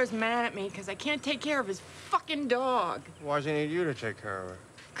 Your father's mad at me because I can't take care of his fucking dog. Why does he need you to take care of it?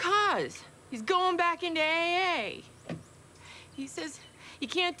 'Cause he's going back into AA. He says he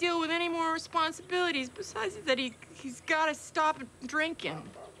can't deal with any more responsibilities. Besides that, he's got to stop drinking.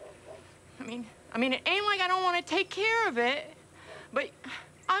 I mean, it ain't like I don't want to take care of it, but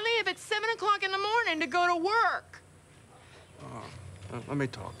I leave at 7 o'clock in the morning to go to work. Oh, let me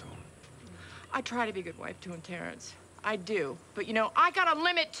talk to him. I try to be a good wife to him, Terrence. I do. But, you know, I got a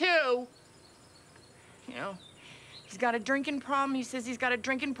limit, too. You know, he's got a drinking problem. He says he's got a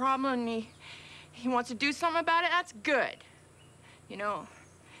drinking problem, and he wants to do something about it. That's good. You know,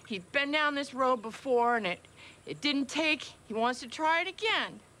 he's been down this road before, and it didn't take. He wants to try it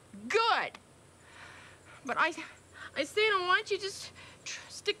again. Good. But I say to him, why don't you just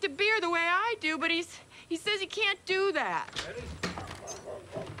stick to beer the way I do? But he says he can't do that.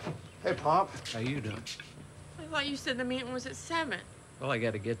 Hey, Pop. How you doing? I thought you said the meeting was at 7. Well, I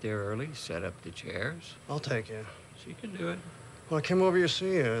got to get there early, set up the chairs. I'll take you. She can do it. Well, I came over here to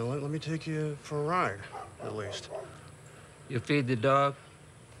see you. Let me take you for a ride, at least. You feed the dog?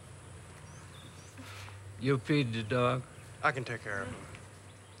 You feed the dog? I can take care of him.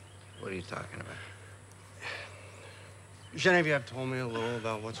 What are you talking about? Genevieve told me a little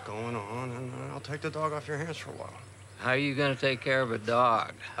about what's going on, and I'll take the dog off your hands for a while. How are you going to take care of a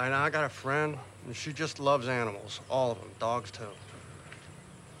dog? I got a friend, and she just loves animals. All of them. Dogs, too.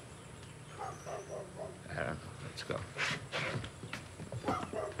 Let's go.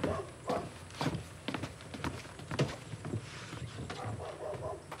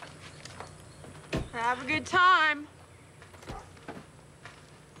 Have a good time.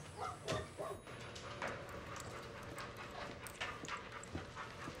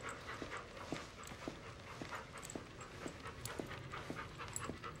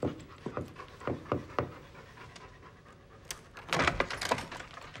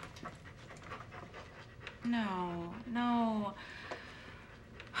 No.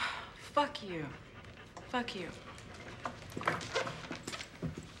 Fuck you. Fuck you.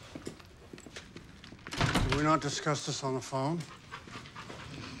 Did we not discuss this on the phone?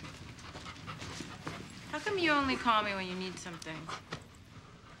 How come you only call me when you need something?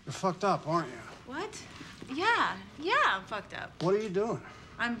 You're fucked up, aren't you? What? Yeah, I'm fucked up. What are you doing?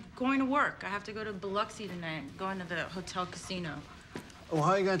 I'm going to work. I have to go to Biloxi tonight, going to the hotel casino. Well,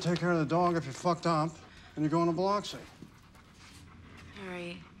 how are you gonna take care of the dog if you're fucked up and you're going to Biloxi?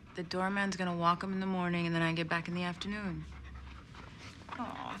 Harry, the doorman's gonna walk him in the morning, and then I get back in the afternoon.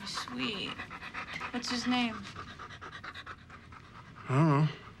 Oh, sweet. What's his name? I don't know.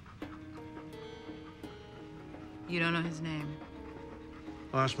 You don't know his name?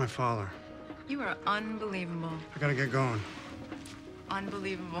 I'll ask my father. You are unbelievable. I gotta get going.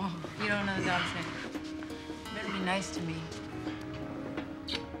 Unbelievable. You don't know the dog's name. You better be nice to me.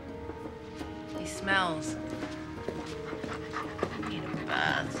 He smells. I need a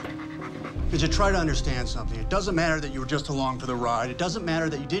bath. Did you try to understand something? It doesn't matter that you were just along for the ride. It doesn't matter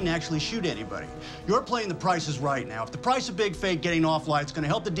that you didn't actually shoot anybody. You're playing the Price is Right now. If the price of Big Fake getting off light's gonna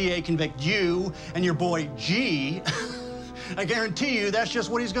help the DA convict you and your boy G, I guarantee you that's just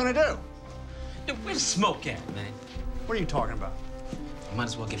what he's gonna do. Dude, where's the smoke at, man? What are you talking about? I might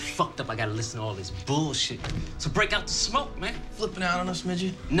as well get fucked up. I gotta listen to all this bullshit. So break out the smoke, man. Flipping out on us,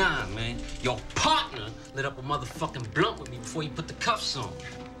 midget? Nah, man. Your partner lit up a motherfucking blunt with me before you put the cuffs on.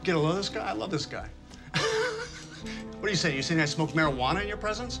 Get a load of this guy? I love this guy. What are you saying? You saying I smoked marijuana in your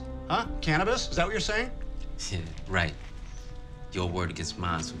presence? Huh? Cannabis? Is that what you're saying? Yeah, right. Your word against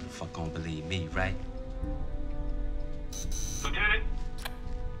mine, so who the fuck gonna believe me, right? Lieutenant?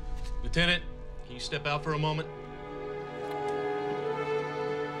 Lieutenant, can you step out for a moment?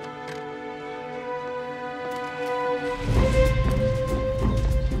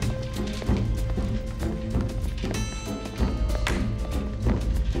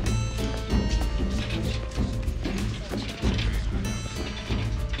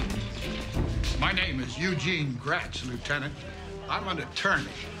 My name is Eugene Gratz, Lieutenant. I'm an attorney.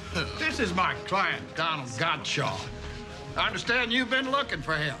 This is my client, Donald Godshaw. I understand you've been looking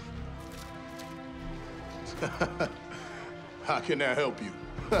for him. How can I help you?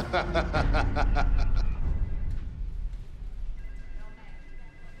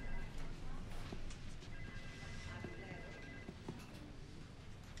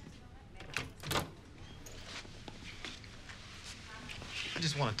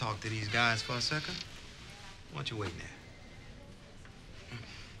 just want to talk to these guys for a second. Why don't you wait there?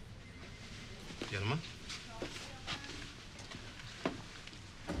 Gentlemen.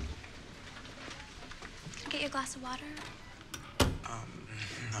 Can I get you a glass of water?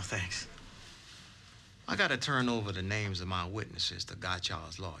 No, thanks. I gotta turn over the names of my witnesses to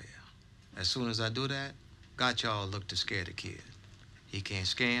Gottschall's lawyer. As soon as I do that, Gottschall look to scare the kid. He can't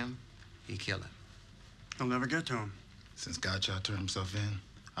scam, he kill him. He'll never get to him. Since Gottschall turned himself in,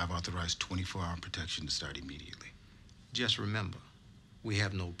 I've authorized 24-hour protection to start immediately. Just remember, we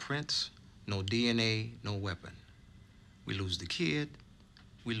have no prints, no DNA, no weapon. We lose the kid,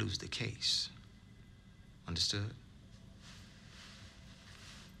 we lose the case. Understood?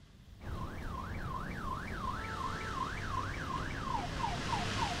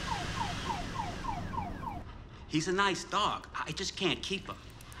 He's a nice dog. I just can't keep him.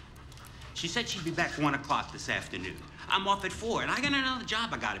 She said she'd be back 1 o'clock this afternoon. I'm off at 4, and I got another job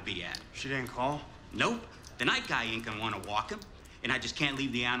I gotta be at. She didn't call? Nope. The night guy ain't gonna wanna walk him, and I just can't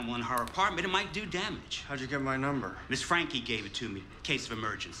leave the animal in her apartment. It might do damage. How'd you get my number? Miss Frankie gave it to me, in case of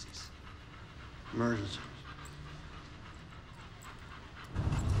emergencies. Emergency.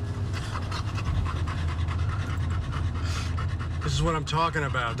 This is what I'm talking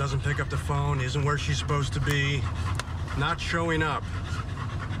about. Doesn't pick up the phone, isn't where she's supposed to be, not showing up.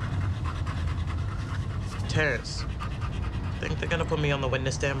 Terrence, think they're gonna put me on the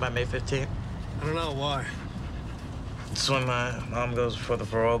witness stand by May 15th? I don't know, why? It's when my mom goes before the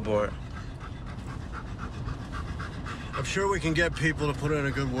parole board. I'm sure we can get people to put in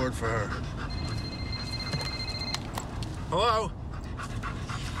a good word for her. Hello?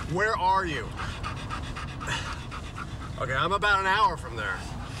 Where are you? Okay, I'm about an hour from there.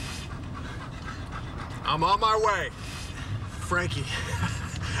 I'm on my way. Frankie,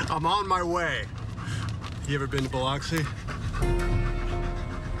 I'm on my way. You ever been to Biloxi?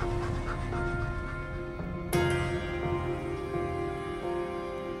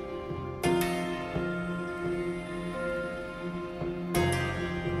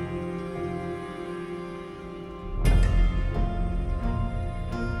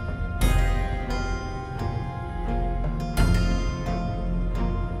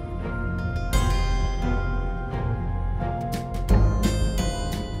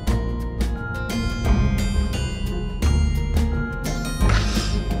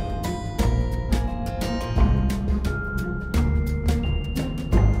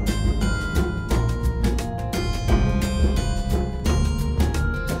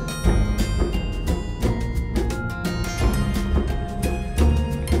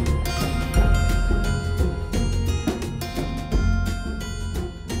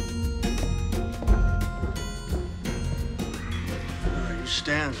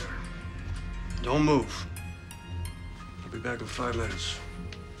 Stand there. Don't move. I'll be back in 5 minutes.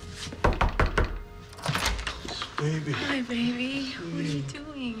 Baby. Hi, baby. What are you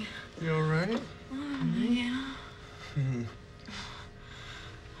doing? You all right? Yeah.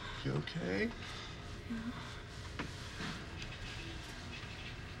 You okay?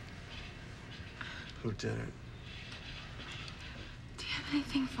 Who did it? Do you have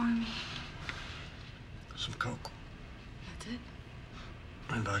anything for me? Some Coke. That's it?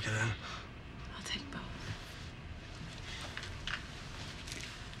 And back it in. I'll take both.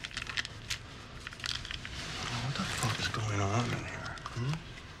 What the fuck is going on in here?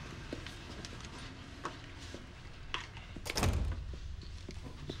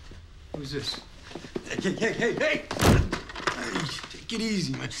 Who's this? Hey! Take it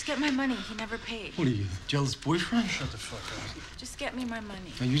easy, man. Just get my money. He never paid. What are you, jealous boyfriend? Shut the fuck up. Just get me my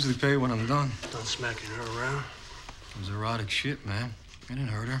money. I usually pay when I'm done. Don't smacking her around. It was erotic shit, man. I didn't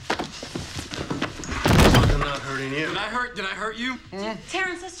hurt her. I'm not hurting you. Did I hurt you?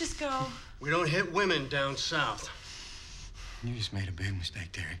 Terrence, let's just go. We don't hit women down south. You just made a big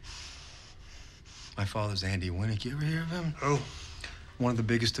mistake, Terry. My father's Andy Winnick. You ever hear of him? Who? One of the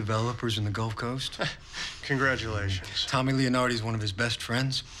biggest developers in the Gulf Coast. Congratulations. Tommy Leonardi's one of his best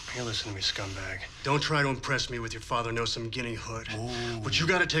friends. Here, listen to me, scumbag. Don't try to impress me with your father knows some guinea hood. What you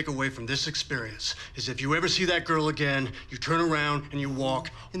gotta take away from this experience is if you ever see that girl again, you turn around and you walk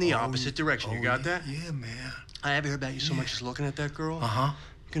in the opposite direction. You got that? Yeah, man. I ever heard about you so much as looking at that girl? Uh-huh.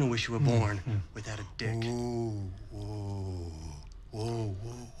 You're gonna wish you were born without a dick. Whoa,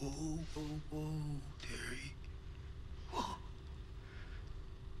 Terry. Whoa.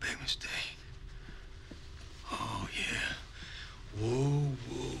 Big mistake. Oh, yeah. Whoa.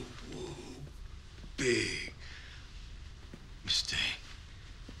 Big mistake.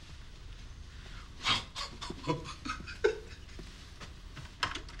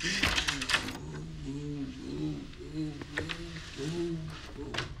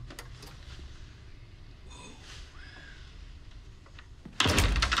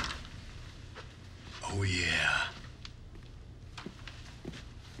 Oh, yeah.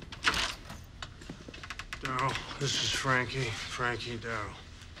 Daryl, this is Frankie. Frankie, Daryl.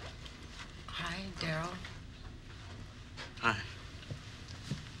 Hi, Daryl. Hi.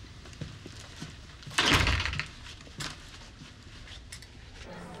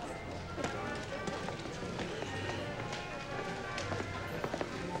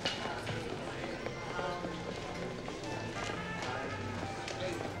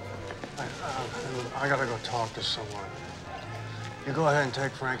 I gotta go talk to someone. You go ahead and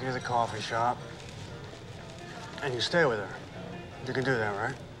take Frankie to the coffee shop. And you stay with her. You can do that,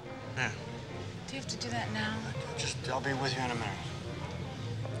 right? Yeah. Do you have to do that now? I'll be with you in a minute.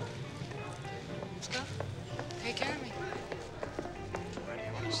 Let's go. Take care of me. Where do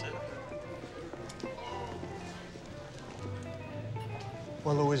you want to sit?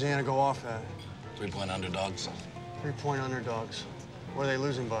 What Louisiana go off at? 3-point underdogs. 3-point underdogs. What are they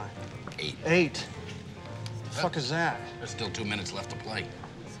losing by? 8. 8? The fuck is that? There's still 2 minutes left to play.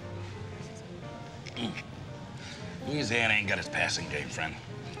 Louisiana ain't got its passing game, friend.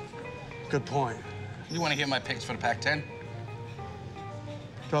 Good point. You want to hear my picks for the Pac-10?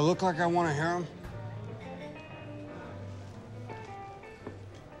 Do I look like I want to hear them?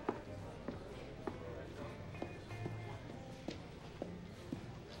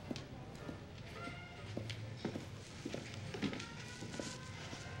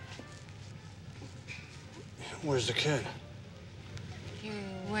 Where's the kid? You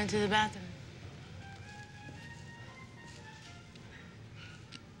went to the bathroom.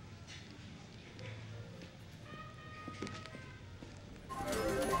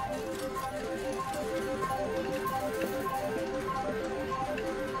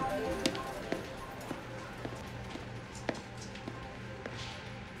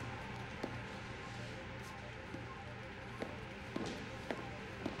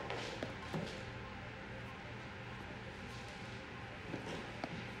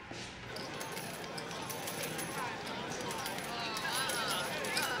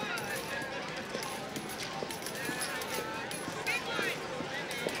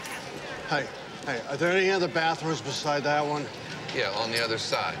 Hey, are there any other bathrooms beside that one? Yeah, on the other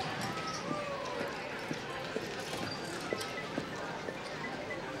side.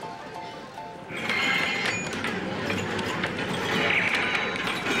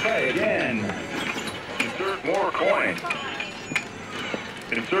 Try again. Insert more coin.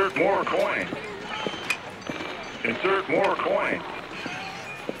 Insert more coin. Insert more coin.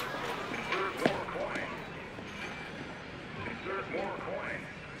 Insert more coin. Insert more coin.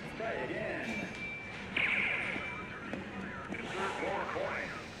 Try again. Insert more coin.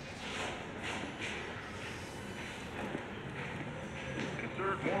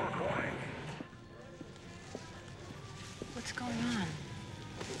 Insert more coin. What's going on?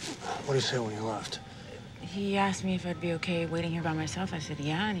 What did he say when you left? He asked me if I'd be okay waiting here by myself. I said,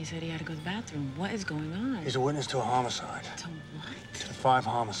 yeah, and he said he had to go to the bathroom. What is going on? He's a witness to a homicide. To what? To 5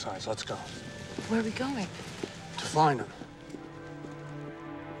 homicides. Let's go. Where are we going? To find him.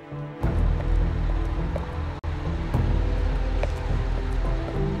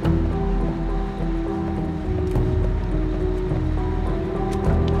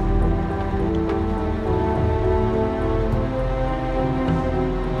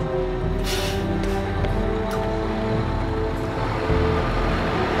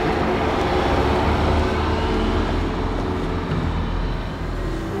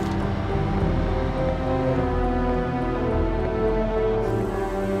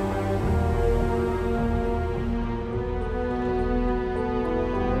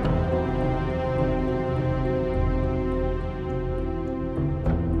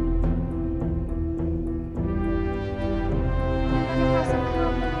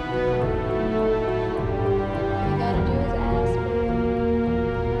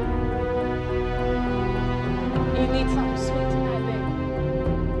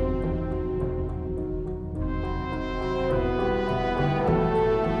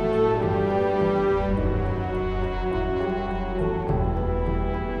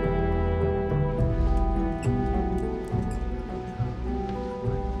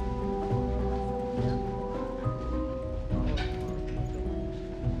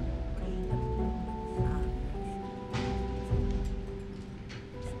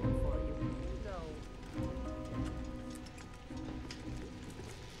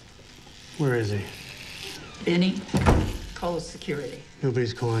 Where is he? Benny, call security.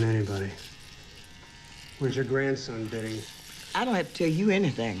 Nobody's calling anybody. Where's your grandson, Benny? I don't have to tell you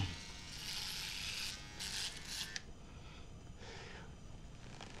anything.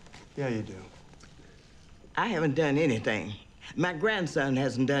 Yeah, you do. I haven't done anything. My grandson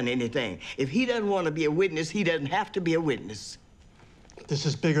hasn't done anything. If he doesn't want to be a witness, he doesn't have to be a witness. This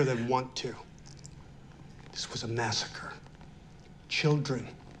is bigger than want to. This was a massacre. Children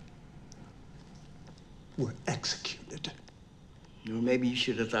were executed. Well, maybe you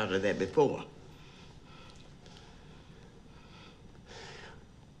should have thought of that before.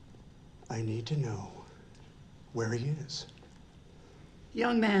 I need to know where he is.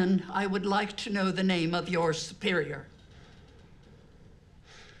 Young man, I would like to know the name of your superior.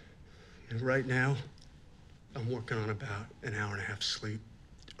 And right now, I'm working on about an hour and a half sleep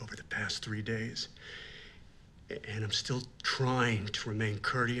over the past 3 days. And I'm still trying to remain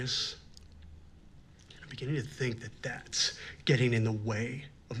courteous. I'm beginning to think that that's getting in the way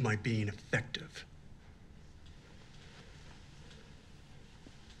of my being effective.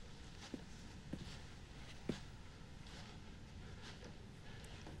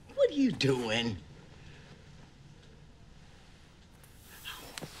 What are you doing?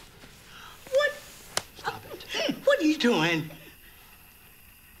 What? Stop it. What are you doing?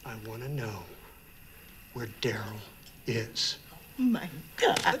 I want to know where Daryl is. Oh, my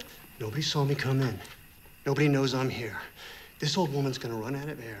God. Nobody saw me come in. Nobody knows I'm here. This old woman's gonna run out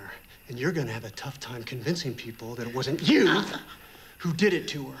of air, and you're gonna have a tough time convincing people that it wasn't you who did it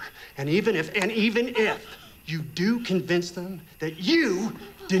to her. And even if you do convince them that you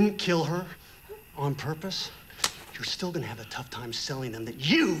didn't kill her on purpose, you're still gonna have a tough time selling them that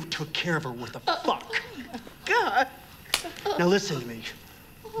you took care of her with a fuck. God. Now listen to me.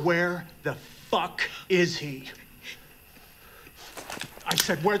 Where the fuck is he? I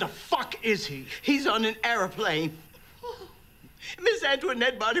said, where the fuck is he? He's on an airplane. Miss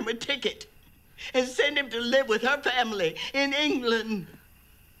Antoinette bought him a ticket and sent him to live with her family in England.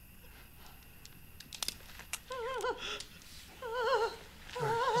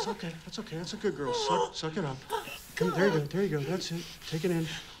 It's okay. That's okay. That's a good girl. Suck it up. Come, there you go. There you go. That's it. Take it in.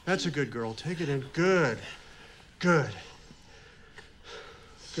 That's a good girl. Take it in. Good. Good.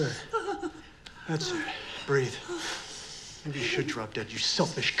 Good. That's it. Breathe. Maybe you should drop dead, you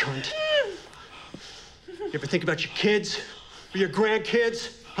selfish cunt. You ever think about your kids or your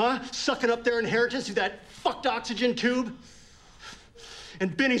grandkids, huh? Sucking up their inheritance through that fucked oxygen tube?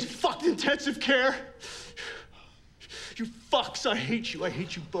 And Benny's fucked intensive care? You fucks, I hate you. I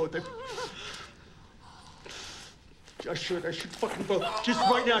hate you both. I should fucking both. Just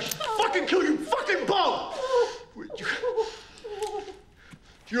right now, I should fucking kill you fucking both!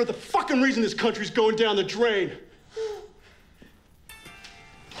 You're the fucking reason this country's going down the drain.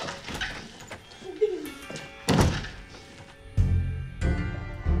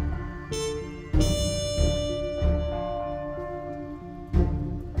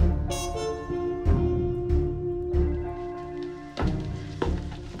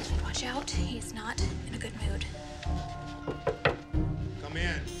 Watch out, he's not in a good mood. Come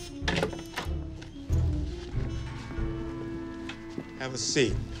in. Have a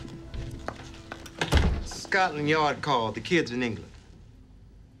seat. Scotland Yard called. The kid's in England.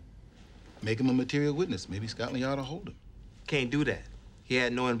 Make him a material witness. Maybe Scotland Yard will hold him. Can't do that. He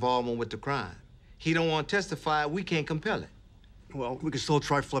had no involvement with the crime. He don't want to testify. We can't compel it. Well, we can still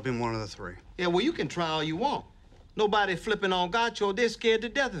try flipping one of the three. Yeah, well, you can try all you want. Nobody flipping on Gacho. They're scared to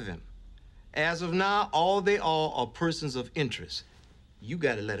death of him. As of now, all they are persons of interest. You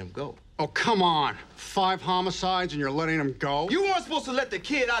gotta let him go. Oh, come on. 5 homicides and you're letting him go? You weren't supposed to let the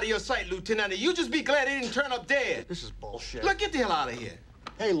kid out of your sight, Lieutenant. You just be glad he didn't turn up dead. This is bullshit. Look, get the hell out of here.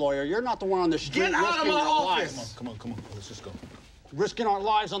 Hey, lawyer, you're not the one on the street. Get out of my office. Come on. Let's just go. Risking our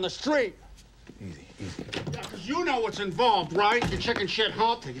lives on the street. Easy. Yeah, because you know what's involved, right? You chicken shit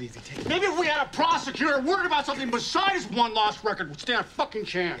hump. Take it easy. Maybe if we had a prosecutor worried about something besides one lost record, would stand a fucking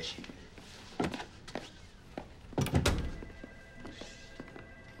chance.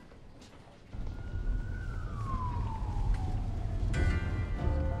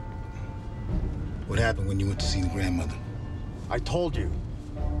 What happened when you went to see the grandmother? I told you.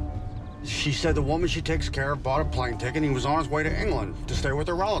 She said the woman she takes care of bought a plane ticket and he was on his way to England to stay with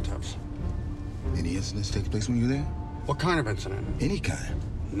her relatives. Any incidents take place when you were there? What kind of incident? Any kind.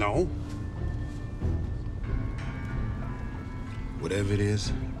 No. Whatever it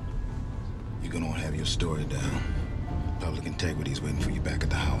is, you're gonna have your story down. Public integrity is waiting for you back at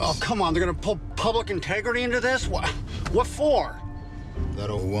the house. Oh, come on. They're gonna pull public integrity into this? What for? That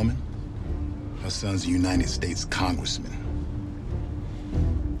old woman, her son's a United States congressman.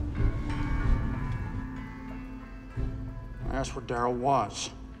 I asked where Daryl was.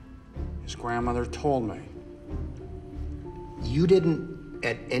 His grandmother told me. You didn't,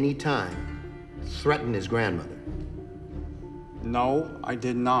 at any time, threaten his grandmother. No, I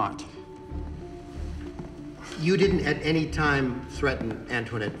did not. You didn't at any time threaten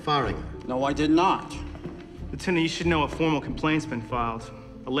Antoinette Faringer? No, I did not. Lieutenant, you should know a formal complaint's been filed,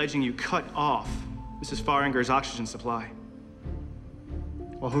 alleging you cut off Mrs. Faringer's oxygen supply.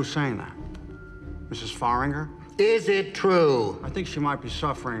 Well, who's saying that? Mrs. Faringer? Is it true? I think she might be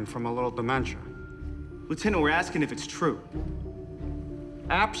suffering from a little dementia. Lieutenant, we're asking if it's true.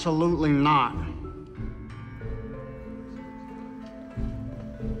 Absolutely not.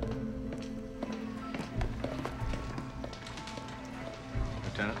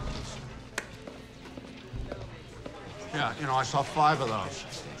 Lieutenant? Yeah, you know, I saw 5 of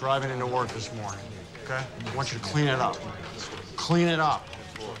those driving into work this morning, okay? I want you to clean it up. Clean it up.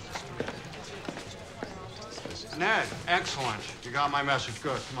 Ned, excellent. You got my message.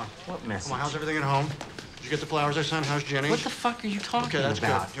 Good. Come on. What message? Come on, how's everything at home? Did you get the flowers I sent? How's Jenny? What the fuck are you talking about? Okay,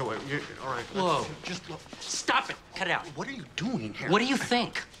 that's good. All right. Whoa. Just look. Stop it. Cut it out. What are you doing here? What do you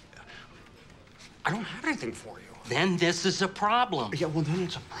think? I don't have anything for you. Then this is a problem. Yeah, well, then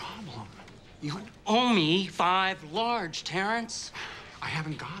it's a problem. You owe me 5 large, Terrence. I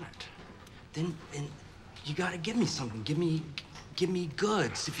haven't got it. Then you gotta give me something. Give me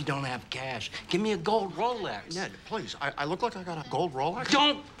goods if you don't have cash. Give me a gold Rolex. Ned, please. I look like I got a gold Rolex?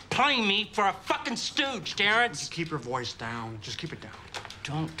 Don't play me for a fucking stooge, Terrence. Just keep your voice down. Just keep it down.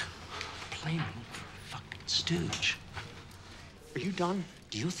 Don't play me for a fucking stooge. Are you done?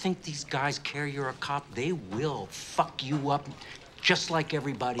 Do you think these guys care you're a cop? They will fuck you up just like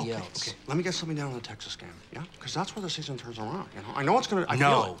everybody else. Okay, let me get something down on the Texas scam, yeah? Because that's where the season turns around, you know? I know it's gonna... I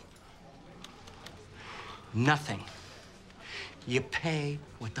feel it. Nothing. You pay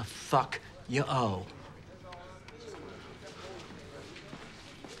what the fuck you owe.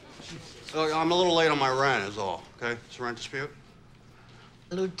 So I'm a little late on my rent is all, okay? It's a rent dispute?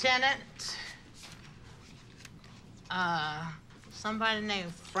 Lieutenant, somebody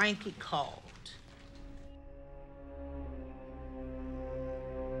named Frankie called.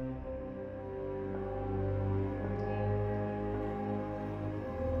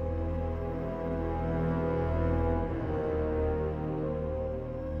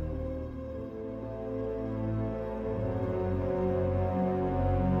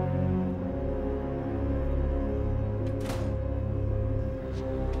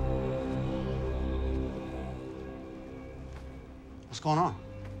 What's going on?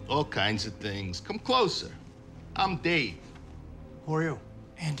 All kinds of things. Come closer. I'm Dave. Who are you?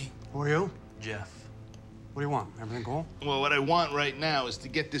 Andy. Who are you? Jeff. What do you want? Everything cool? Well, what I want right now is to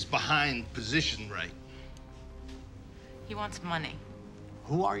get this behind position right. He wants money.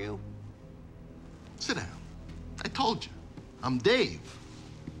 Who are you? Sit down. I told you. I'm Dave.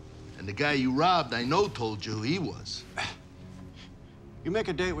 And the guy you robbed, I know told you who he was. You make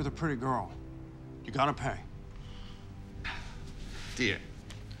a date with a pretty girl. You gotta pay. Dear,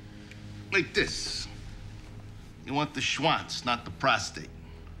 like this. You want the schwanz, not the prostate.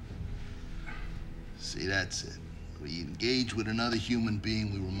 See, that's it. We engage with another human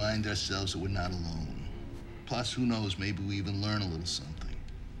being, we remind ourselves that we're not alone. Plus, who knows, maybe we even learn a little something.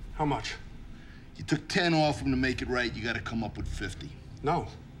 How much? You took 10 off him to make it right, you gotta come up with 50. No,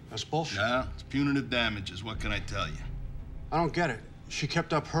 that's bullshit. Yeah, it's punitive damages, what can I tell you? I don't get it. She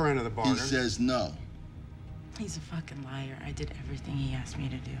kept up her end of the bargain. He says no. He's a fucking liar. I did everything he asked me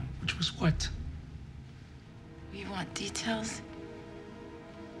to do. Which was what? You want details?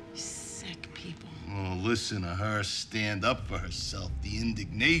 You sick people. Oh, listen to her stand up for herself. The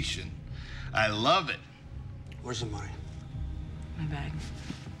indignation. I love it. Where's the money? My bag.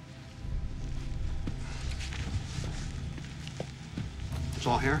 It's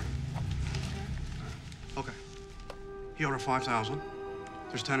all here? Okay. He owed her $5,000.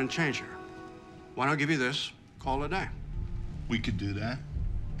 There's 10 and change here. Why not give you this? Call it a day. We could do that.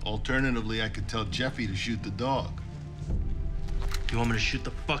 Alternatively, I could tell Jeffy to shoot the dog. You want me to shoot the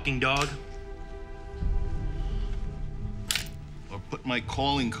fucking dog? Or put my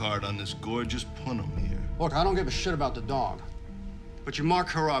calling card on this gorgeous punum here. Look, I don't give a shit about the dog. But you mark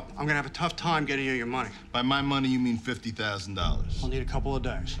her up, I'm gonna have a tough time getting you your money. By my money, you mean $50,000. I'll need a couple of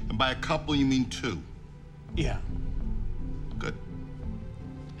days. And by a couple, you mean 2. Yeah. Good.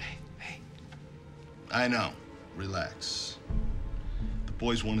 Hey. I know. Relax. The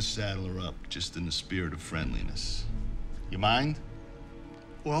boys want to saddle her up, just in the spirit of friendliness. You mind?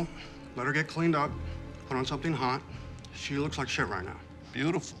 Well, let her get cleaned up, put on something hot. She looks like shit right now.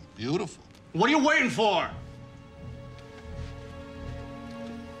 Beautiful, beautiful. What are you waiting for?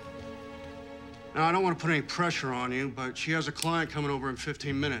 Now, I don't want to put any pressure on you, but she has a client coming over in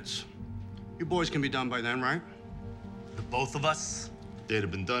 15 minutes. You boys can be done by then, right? The both of us? They'd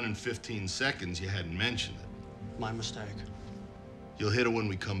have been done in 15 seconds. You hadn't mentioned it. My mistake. You'll hit her when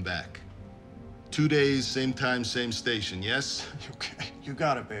we come back. 2 days, same time, same station, yes? Okay, you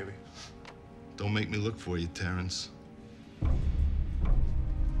got it, baby. Don't make me look for you, Terence.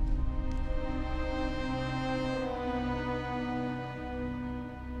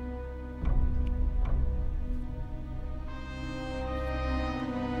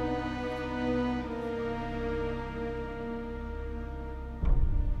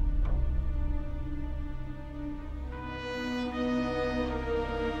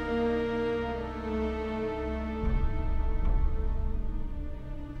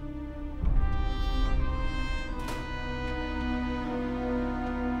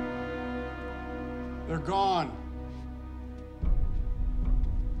 They're gone.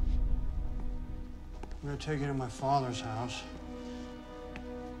 I'm gonna take you to my father's house.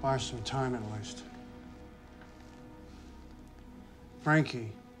 Buy her some time at least.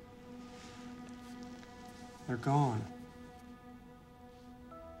 Frankie. They're gone.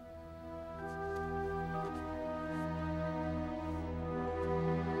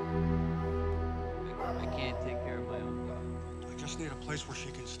 I can't take care of my own daughter. I just need a place where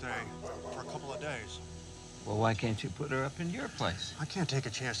she can stay for a couple of days. Well, why can't you put her up in your place? I can't take a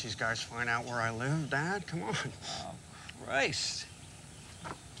chance these guys find out where I live, Dad. Come on. Oh, Christ.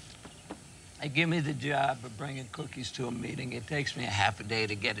 They give me the job of bringing cookies to a meeting. It takes me a half a day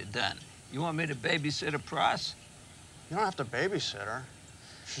to get it done. You want me to babysit a pross? You don't have to babysit her.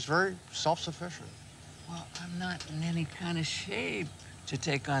 She's very self-sufficient. Well, I'm not in any kind of shape to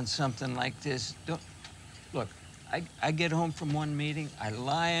take on something like this. Look, I get home from one meeting, I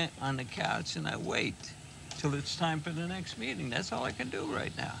lie on the couch, and I wait till it's time for the next meeting. That's all I can do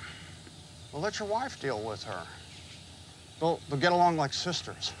right now. Well, let your wife deal with her. They'll get along like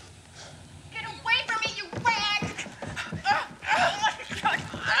sisters. Get away from me, you rag! Oh my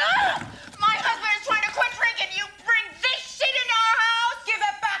God! My husband is trying to quit drinking. You bring this shit into our house? Give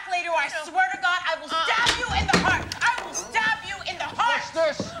it back, lady, or I swear to God, I will stab you in the heart. I will stab you in the heart. What's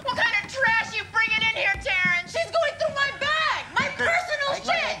this? What kind of trash you bringing in here, Terence? She's going through my bag, my personal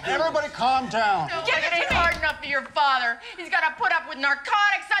shit. Everybody calm down. Give it ain't hard enough for your father. He's got to put up with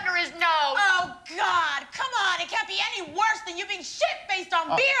narcotics under his nose. Oh, God, come on. It can't be any worse than you being shit-faced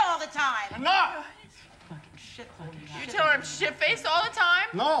on beer all the time. Enough! You tell her I'm shit-faced all the time?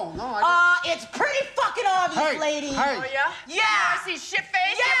 No, I It's pretty fucking obvious, lady. Oh, yeah? Yeah. You wanna see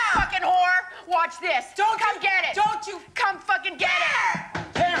shit-faced? Yeah. You fucking whore. Watch this. Don't come you- get it. don't you- Come fucking get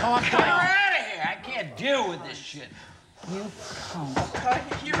it. Calm Get her down. out of here. I can't deal with this shit. You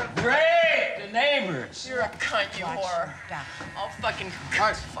cunt. You're a Great, the neighbors. You're a cunt, you whore. I'll fucking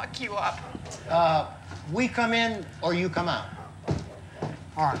fuck you up. We come in or you come out.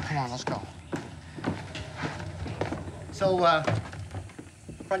 All right, come on, let's go. So,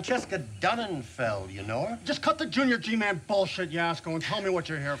 Francesca Dunnenfeld, you know her? Just cut the Junior G-Man bullshit, Yasko, and tell me what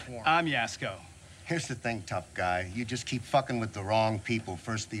you're here for. I'm Yasko. Here's the thing, tough guy. You just keep fucking with the wrong people.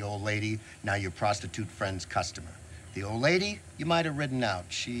 First the old lady, now your prostitute friend's customer. The old lady, you might have ridden out.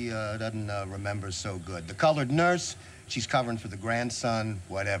 She doesn't remember so good. The colored nurse, she's covering for the grandson,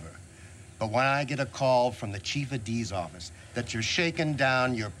 whatever. But when I get a call from the chief of D's office that you're shaking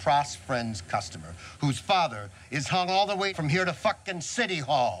down your pros friend's customer, whose father is hung all the way from here to fucking City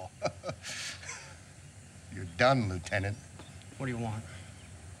Hall. You're done, Lieutenant. What do you want?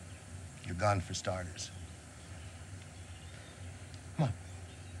 You're gone for starters. Come on.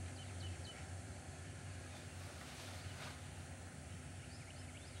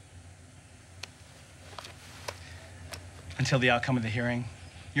 Until the outcome of the hearing,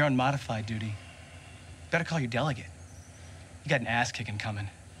 you're on modified duty. Better call your delegate. You got an ass kicking coming.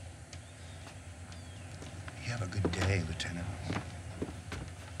 You have a good day, Lieutenant.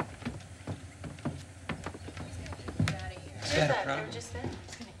 Is that a problem?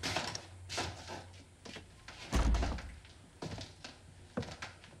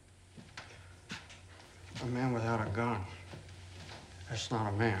 A man without a gun. That's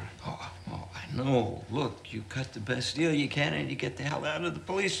not a man. Oh, I know. Look, you cut the best deal you can and you get the hell out of the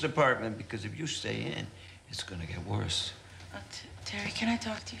police department, because if you stay in, it's gonna get worse. Terry, can I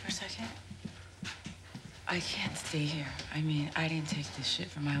talk to you for a second? I can't stay here. I mean, I didn't take this shit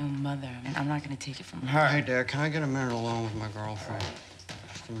from my own mother, and I'm not gonna take it from her. Hey, Dad, can I get a minute alone with my girlfriend?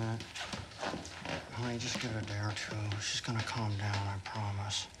 Just a minute. Honey, just give it a day or two. She's gonna calm down, I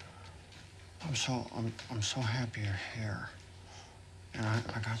promise. I'm so happy you're here. And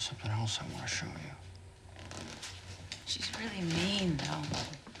I got something else I want to show you. She's really mean, though.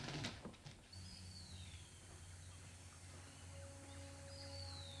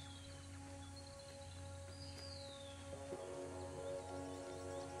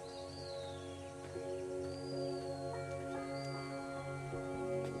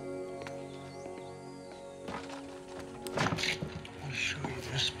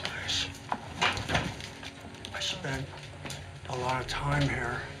 this place. I spent a lot of time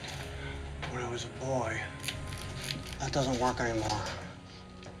here when I was a boy. That doesn't work anymore.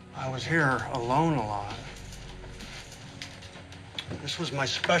 I was here alone a lot. This was my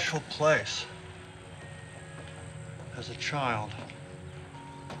special place as a child.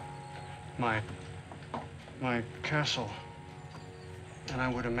 My castle. And I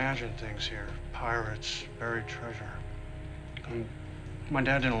would imagine things here. Pirates, buried treasure. My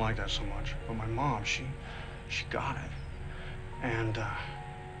dad didn't like that so much, but my mom, she got it. And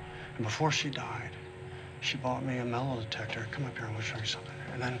before she died, she bought me a metal detector. Come up here, I want to show you something.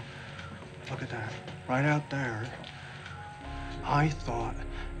 And then, look at that. Right out there, I thought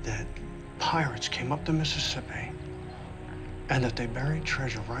that pirates came up the Mississippi and that they buried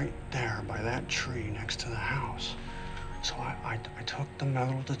treasure right there by that tree next to the house. So I took the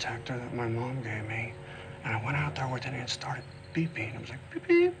metal detector that my mom gave me, and I went out there with it, and it started beeping. It was like beep,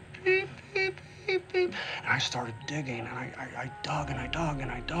 beep, beep, beep, beep, beep. And I started digging, and I dug, and I dug,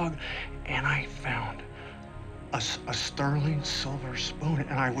 and I dug, and I found a sterling silver spoon,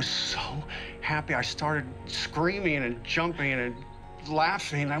 and I was so happy. I started screaming and jumping and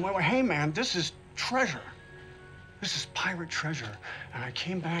laughing. And I went, hey, man, this is treasure. This is pirate treasure. And I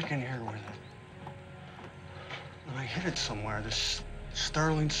came back in here with it. And I hid it somewhere, this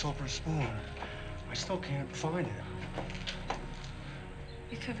sterling silver spoon. I still can't find it.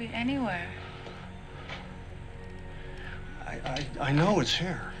 It could be anywhere. I know it's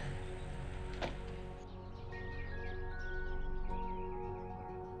here.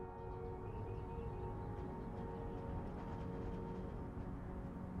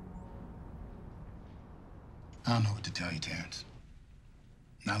 I don't know what to tell you, Terrence.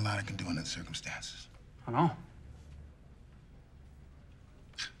 Not a lot I can do under the circumstances. I know.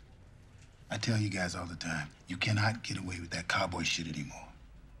 I tell you guys all the time, you cannot get away with that cowboy shit anymore.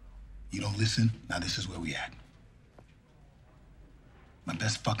 You don't listen, now this is where we at. My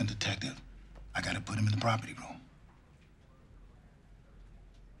best fucking detective, I gotta put him in the property room.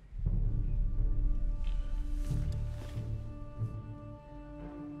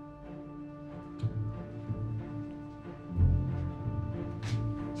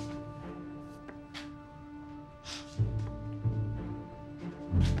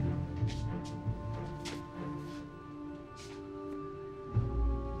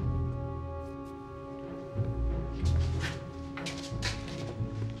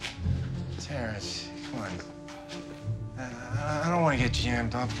 Terrence, come on. I don't want to get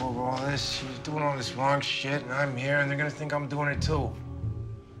jammed up over all this. You're doing all this wrong shit, and I'm here, and they're gonna think I'm doing it too.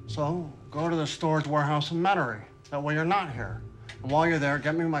 So, go to the storage warehouse in Metairie. That way you're not here. And while you're there,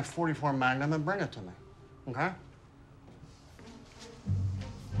 get me my .44 Magnum and bring it to me, okay?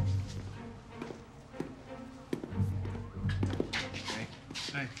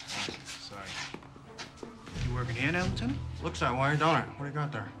 Hey, sorry. You working here now, Lieutenant? Looks that way, don't it? What do you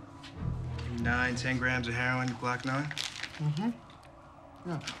got there? 9, 10 grams of heroin, Glock 9. Mm-hmm.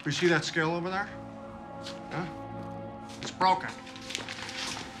 Yeah. You see that scale over there? Yeah? It's broken.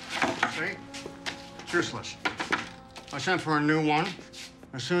 See? It's useless. I sent for a new one.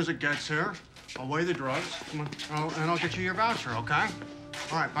 As soon as it gets here, I'll weigh the drugs, and I'll get you your voucher, okay?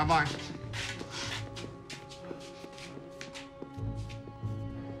 All right, bye-bye.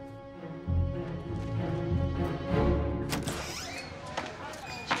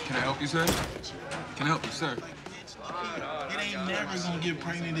 Can I help you, sir? Can I help you, sir? It ain't never gonna get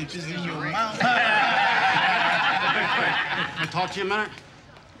pregnant if it's in your mouth. Can I talk to you a minute?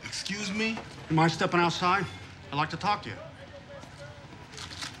 Excuse me? You mind stepping outside? I'd like to talk to you.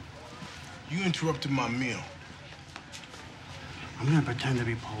 You interrupted my meal. I'm gonna pretend to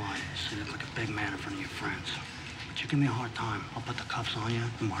be polite, so you look like a big man in front of your friends. But you give me a hard time, I'll put the cuffs on you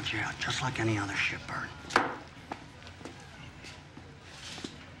and march you out, just like any other shitbird.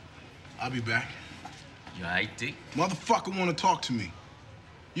 I'll be back. You all right, Dick? Motherfucker wanna talk to me.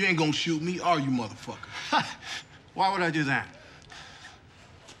 You ain't gonna shoot me, are you, motherfucker? Why would I do that?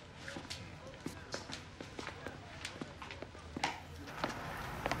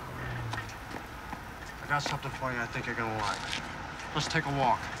 I got something for you I think you're gonna like. Let's take a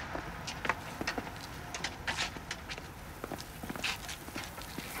walk.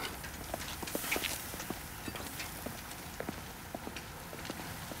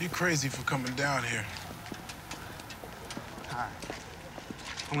 You crazy for coming down here. All right.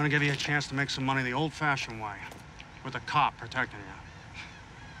 I'm gonna give you a chance to make some money the old-fashioned way, with a cop protecting you.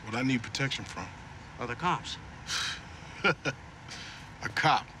 What I need protection from? Other cops. A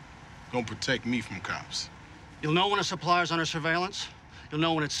cop don't protect me from cops. You'll know when a supplier's under surveillance. You'll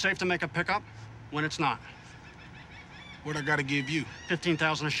know when it's safe to make a pickup, when it's not. What I gotta give you?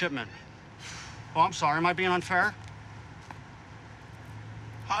 15,000 a shipment. Oh, I'm sorry. Am I being unfair?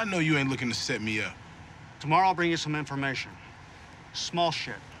 I know you ain't looking to set me up. Tomorrow I'll bring you some information. Small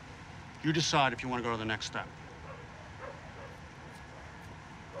shit. You decide if you want to go to the next step.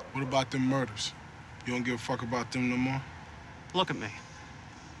 What about them murders? You don't give a fuck about them no more? Look at me.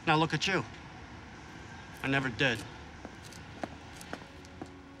 Now look at you. I never did.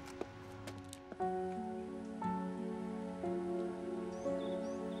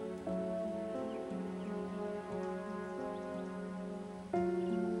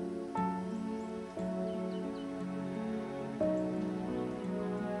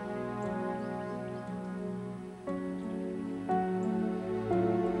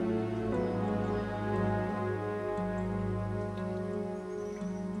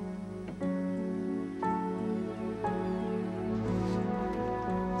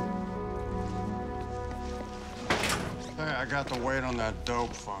 I got the weight on that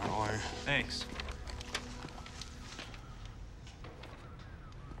dope finally. Thanks.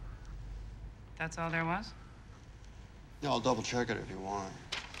 That's all there was? Yeah, I'll double check it if you want.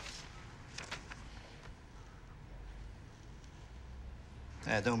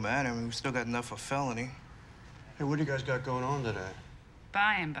 Yeah, it don't matter. I mean, we still got enough for felony. Hey, what do you guys got going on today?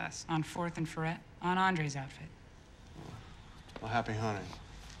 Buy-in bus on 4th and Ferret on Andre's outfit. Well, happy hunting.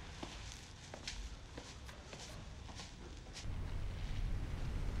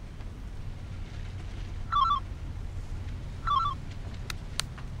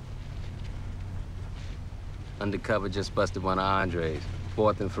 Undercover just busted one of Andre's,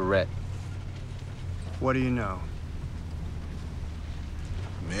 4th and Ferret. What do you know?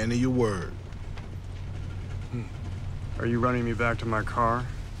 Man of your word. Are you running me back to my car?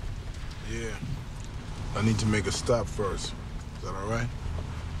 Yeah. I need to make a stop first. Is that all right?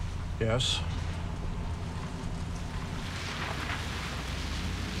 Yes.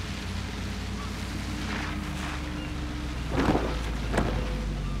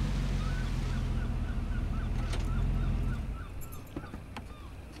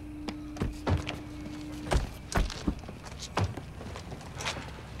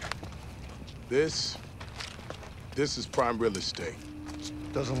 This is prime real estate.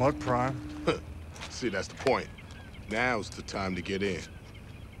 Doesn't look prime. See, that's the point. Now's the time to get in.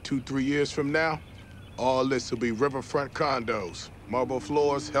 2-3 years from now, all this will be riverfront condos, marble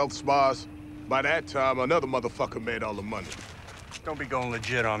floors, health spas. By that time, another motherfucker made all the money. Don't be going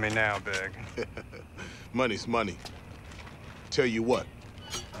legit on me now, Big. Money's money. Tell you what,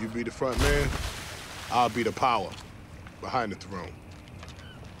 you be the front man, I'll be the power behind the throne.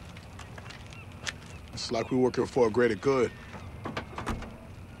 It's like we're working for a greater good.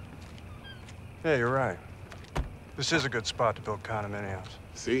 Yeah, you're right. This is a good spot to build condominiums.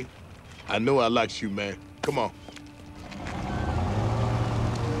 See? I knew I liked you, man. Come on.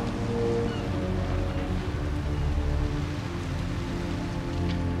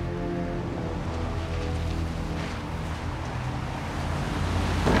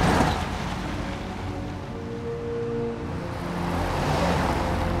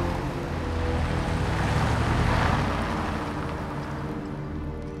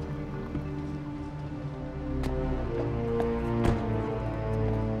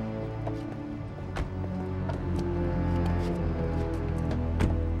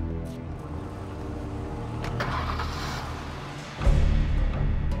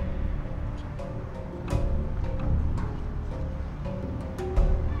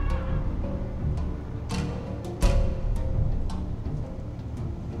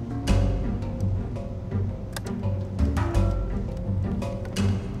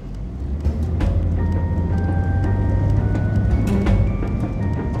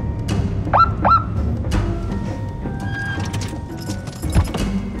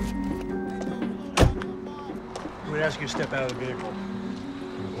 You step out of the vehicle.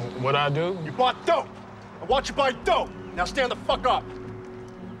 What'd I do? You bought dope. I want you to buy dope. Now stand the fuck up.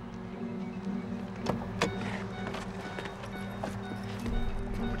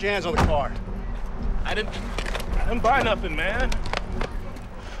 Put your hands on the car. I didn't buy nothing, man.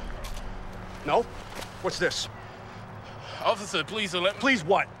 No? What's this? Officer, please let me... Please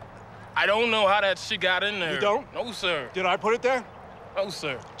what? I don't know how that shit got in there. You don't? No, sir. Did I put it there? No,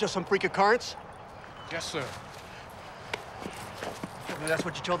 sir. Just some freak occurrence? Yes, sir. Maybe that's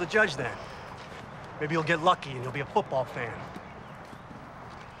what you told the judge then. Maybe you'll get lucky and you'll be a football fan.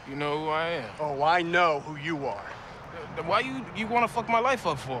 You know who I am. Oh, I know who you are. Why you want to fuck my life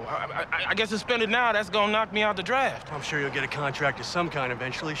up for? I guess to spend it now, that's gonna knock me out the draft. I'm sure you'll get a contract of some kind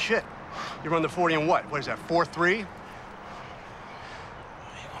eventually. Shit. You run the 40 and what? What is that, 4-3? You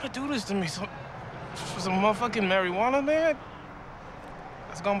wanna do this to me? For some motherfucking marijuana, man?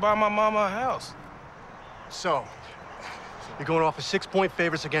 That's gonna buy my mama a house. So, you're going off a 6-point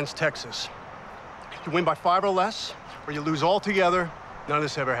favorites against Texas. You win by 5 or less, or you lose altogether. None of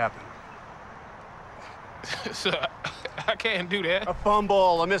this ever happened. Sir, I can't do that. A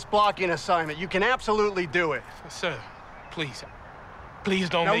fumble, a missed blocking assignment. You can absolutely do it. Sir, please. Please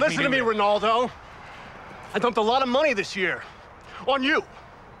don't now make me listen to me, Ronaldo. I dumped a lot of money this year. On you.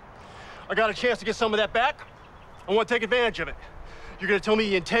 I got a chance to get some of that back. I want to take advantage of it. You're gonna tell me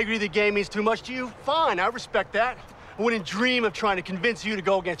the integrity of the game means too much to you? Fine, I respect that. I wouldn't dream of trying to convince you to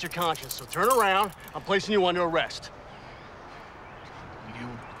go against your conscience. So turn around. I'm placing you under arrest.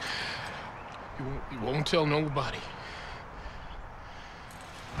 You won't tell nobody.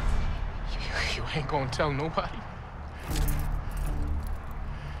 You ain't gonna tell nobody?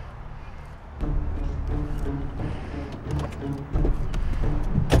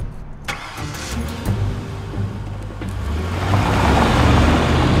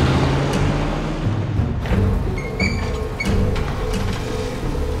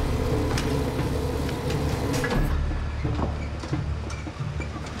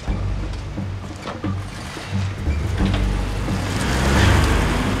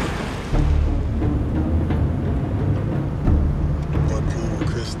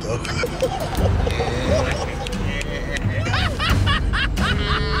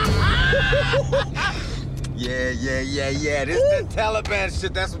 Yeah. This that Taliban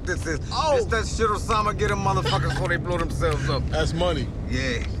shit. That's what this is. Oh. This that shit Osama get them motherfuckers before they blow themselves up. That's money.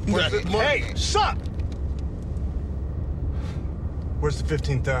 Yeah. Where's the money? Hey, sup! Where's the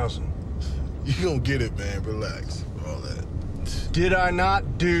 15,000? You gonna get it, man. Relax. All that. Did I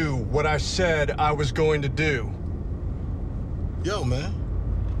not do what I said I was going to do? Yo, man.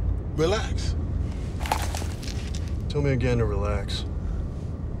 Relax. Tell me again to relax.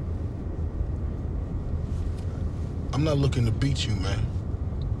 I'm not looking to beat you, man.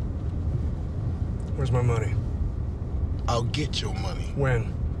 Where's my money? I'll get your money.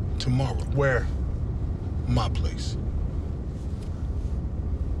 When? Tomorrow. Where? My place.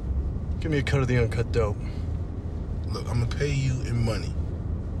 Give me a cut of the uncut dope. Look, I'm gonna pay you in money.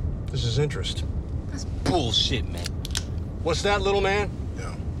 This is interest. That's bullshit, man. What's that, little man?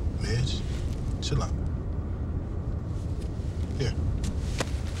 Yo, Midge, chill out. Here.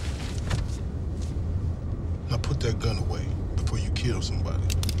 Now put that gun away before you kill somebody.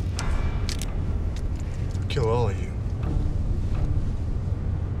 Kill all of you.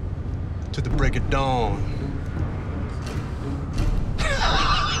 To the break of dawn.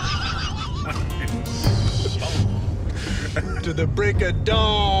 To the break of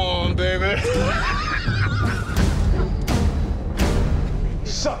dawn, baby.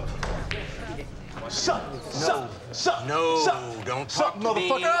 Sup? No, don't talk to me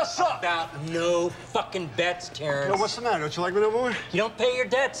motherfucker. about no fucking bets, Terrence. Yo, what's the matter? Don't you like me no more? You don't pay your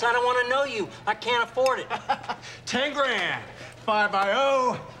debts. I don't want to know you. I can't afford it. 10 grand. 5 by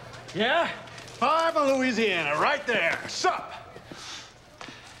 0. Yeah? 5 on Louisiana, right there. Sup?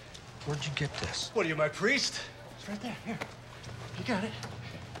 Where'd you get this? What are you, my priest? It's right there. Here. You got it.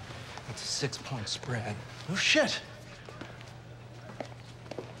 It's a 6-point spread. Oh, shit.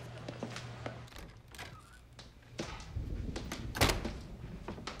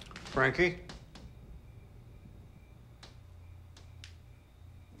 Frankie?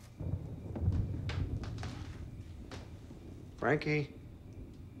 Frankie?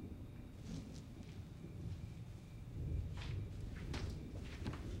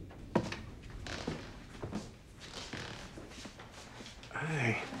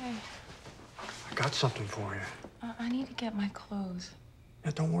 Hey. Hey, I got something for you. I need to get my clothes.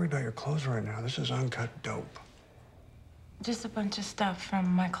 Yeah, don't worry about your clothes right now. This is uncut dope. Just a bunch of stuff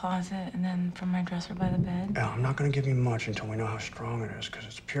from my closet and then from my dresser by the bed. Yeah, I'm not gonna give you much until we know how strong it is, because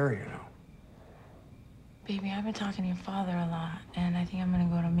it's pure, you know. Baby, I've been talking to your father a lot, and I think I'm gonna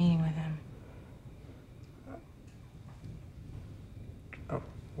go to a meeting with him. Oh,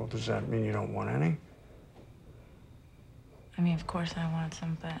 well, does that mean you don't want any? I mean, of course I want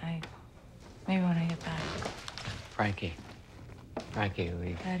some, but maybe when I get back. Frankie,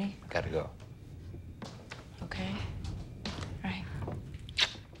 we Daddy? gotta go. Okay. Right.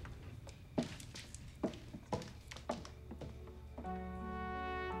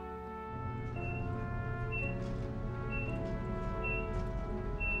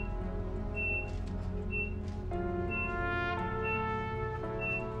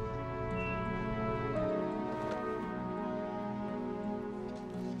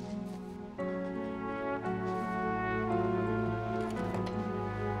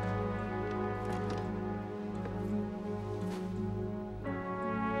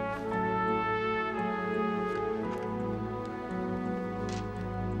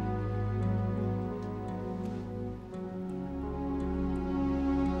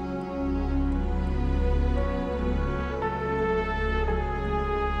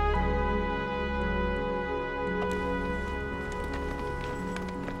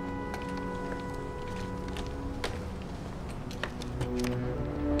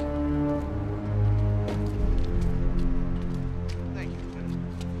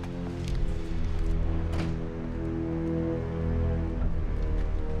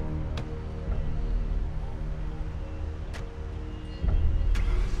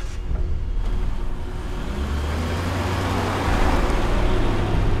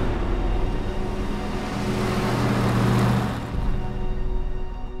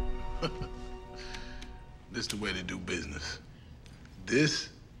 This the way to do business. This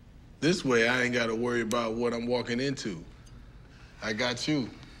way I ain't gotta worry about what I'm walking into. I got you.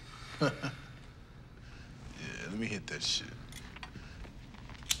 Yeah, let me hit that shit.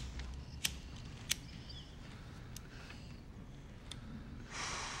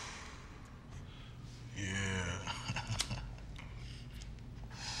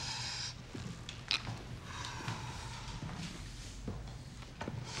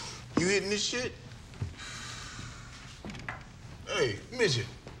 You hitting this shit? Hey, midget,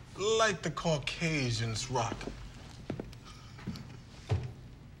 light the Caucasians rock.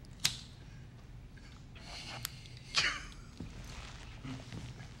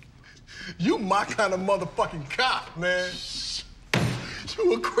 You my kind of motherfucking cop, man.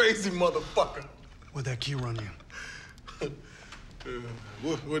 You a crazy motherfucker. What'd that key run you?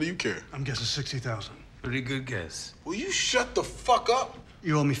 What do you care? I'm guessing 60,000. Pretty good guess. Will you shut the fuck up?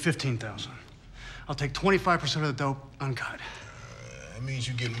 You owe me 15,000. I'll take 25% of the dope uncut. That means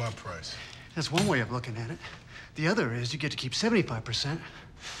you get my price. That's one way of looking at it. The other is you get to keep 75% and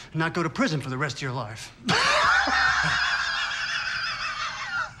not go to prison for the rest of your life.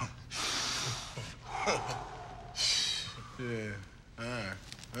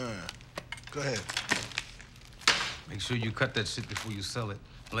 Go ahead. Make sure you cut that shit before you sell it.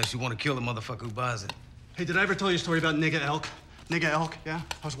 Unless you want to kill the motherfucker who buys it. Hey, did I ever tell you a story about Nigga Elk? Nigga Elk, yeah?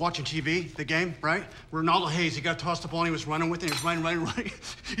 I was watching TV, the game, right? Ronaldo Hayes, he got tossed the ball and he was running with it. He was running.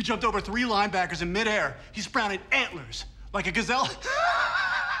 He jumped over 3 linebackers in midair. He sprouted antlers like a gazelle,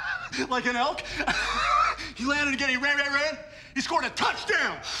 like an elk. He landed again, he ran. He scored a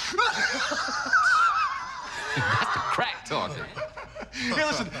touchdown. That's the crack talking. Hey,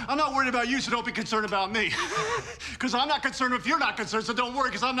 listen, I'm not worried about you, so don't be concerned about me. Because I'm not concerned if you're not concerned, so don't worry,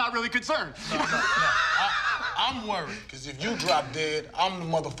 because I'm not really concerned. No. I'm worried, because if you drop dead, I'm the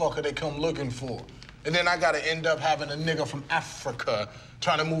motherfucker they come looking for. And then I gotta end up having a nigga from Africa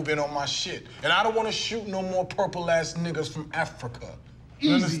trying to move in on my shit. And I don't want to shoot no more purple-ass niggas from Africa.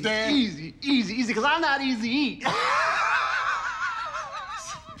 You understand? Easy, because I'm not easy to eat.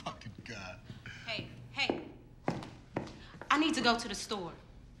 Hey. I need to go to the store.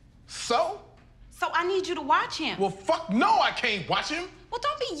 So? So I need you to watch him. Well, fuck no, I can't watch him. Well,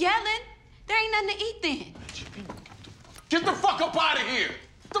 don't be yelling. There ain't nothing to eat then. Get the fuck up out of here!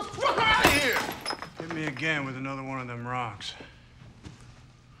 Get the fuck out of here! Hit me again with another one of them rocks.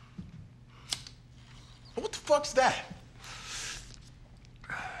 What the fuck's that?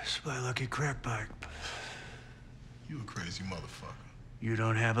 It's my lucky crack pipe. You a crazy motherfucker. You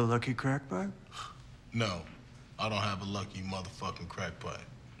don't have a lucky crack pipe? No, I don't have a lucky motherfucking crack pipe.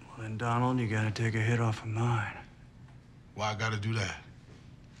 Well, then, Donald, you gotta take a hit off of mine. Why I gotta do that?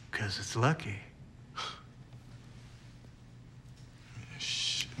 'Cause it's lucky.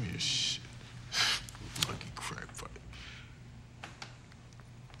 Give me a shit. Lucky crack pipe.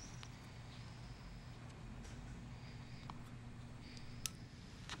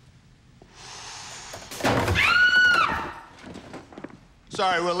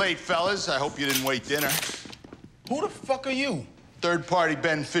 Sorry we're late, fellas. I hope you didn't wait dinner. Who the fuck are you? Third-party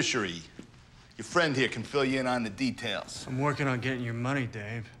beneficiary. Your friend here can fill you in on the details. I'm working on getting your money,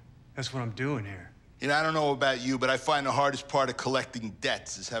 Dave. That's what I'm doing here. You know, I don't know about you, but I find the hardest part of collecting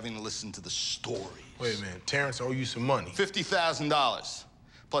debts is having to listen to the stories. Wait a minute, Terrence owe you some money. $50,000.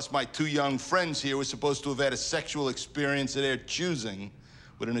 Plus, my 2 young friends here were supposed to have had a sexual experience of their choosing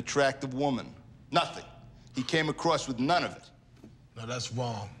with an attractive woman. Nothing. He came across with none of it. No, that's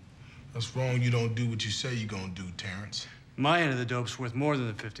wrong. That's wrong. You don't do what you say you're gonna do, Terrence. My end of the dope's worth more than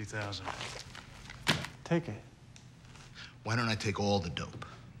the 50,000. Take it. Why don't I take all the dope?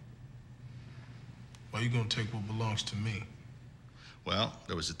 Why you gonna take what belongs to me? Well,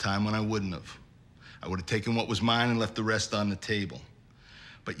 there was a time when I wouldn't have. I would have taken what was mine and left the rest on the table.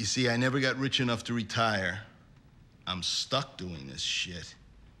 But you see, I never got rich enough to retire. I'm stuck doing this shit.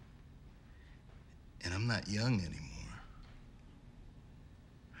 And I'm not young anymore.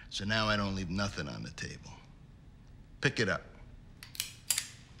 So now I don't leave nothing on the table. Pick it up.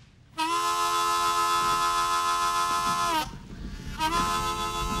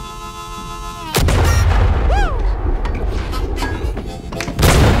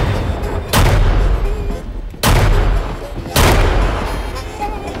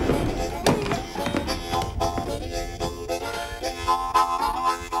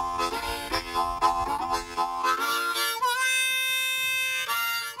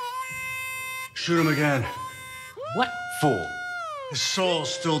 Shoot him again. What for? His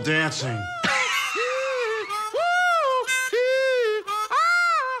soul's still dancing.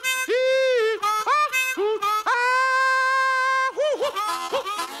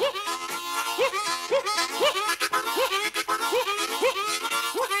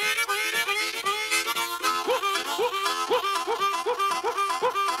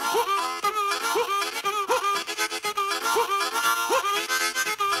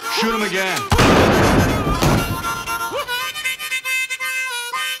 Shoot him again.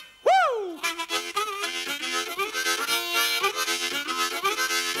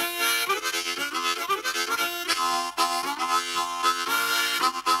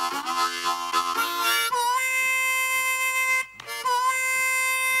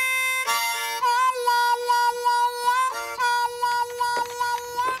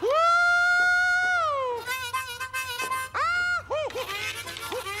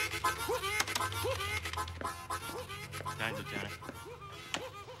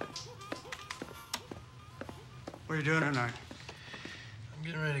 What are you doing tonight? I'm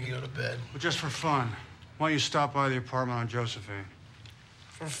getting ready to go to bed. Well, just for fun. Why don't you stop by the apartment on Josephine?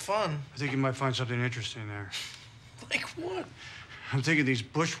 For fun? I think you might find something interesting there. Like what? I'm thinking these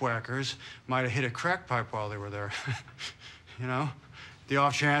bushwhackers might have hit a crack pipe while they were there. You know? The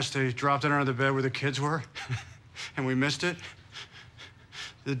off chance they dropped it under the bed where the kids were, and we missed it.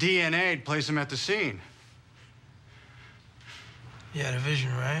 The DNA'd place them at the scene. You had a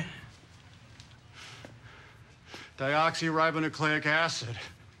vision, right? Deoxyribonucleic acid.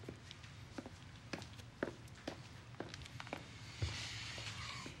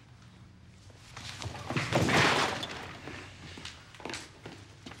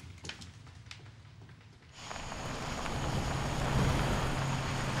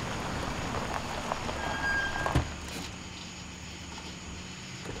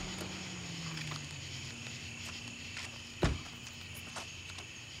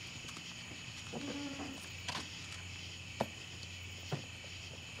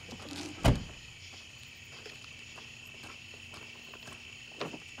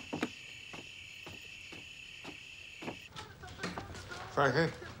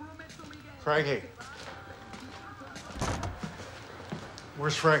 Frankie? Frankie?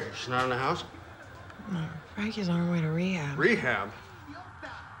 Where's Frankie? She's not in the house? No, Frankie's on her way to rehab. Rehab?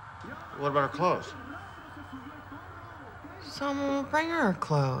 What about her clothes? Someone will bring her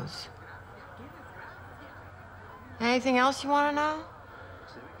clothes. Anything else you want to know?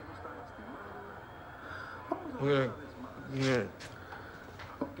 Yeah.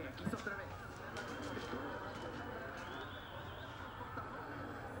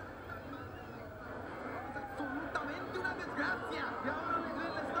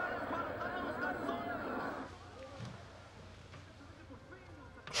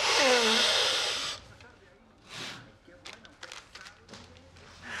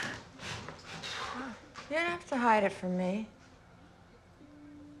 You don't have to hide it from me.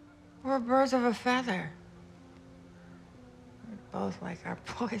 We're birds of a feather. We both like our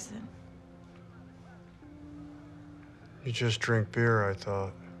poison. You just drink beer, I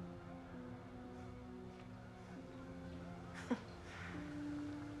thought.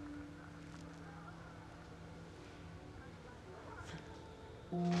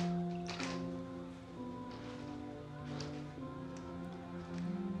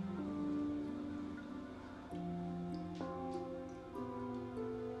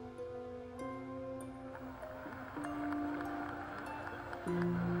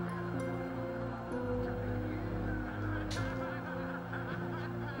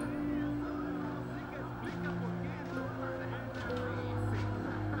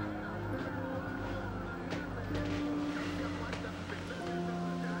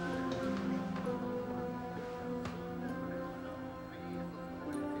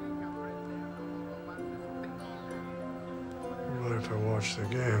 What if I watch the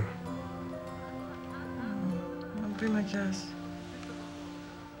game? Don't be my guest.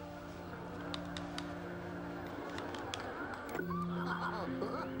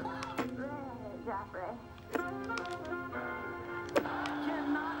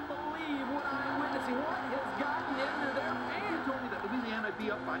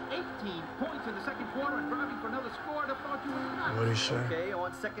 What'd he say? Okay,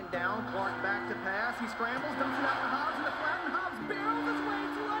 on second down, Clark back to pass. He scrambles, dumps it out to Hobbs in the flat, and Hobbs barrels his way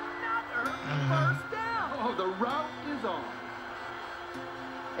to another first down. Oh, the route is on.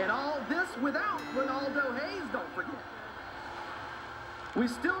 And all this without Ronaldo Hayes, don't forget. We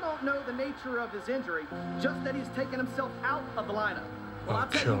still don't know the nature of his injury, just that he's taken himself out of the lineup. Well, I'll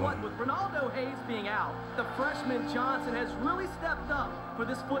tell you what, with Ronaldo Hayes being out, the freshman Johnson has really stepped up for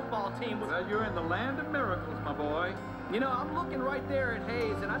this football team. Well, you're in the land of miracles, my boy. You know, I'm looking right there at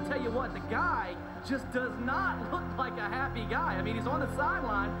Hayes, and I tell you what, the guy just does not look like a happy guy. I mean, he's on the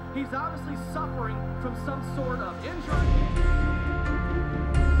sideline. He's obviously suffering from some sort of injury.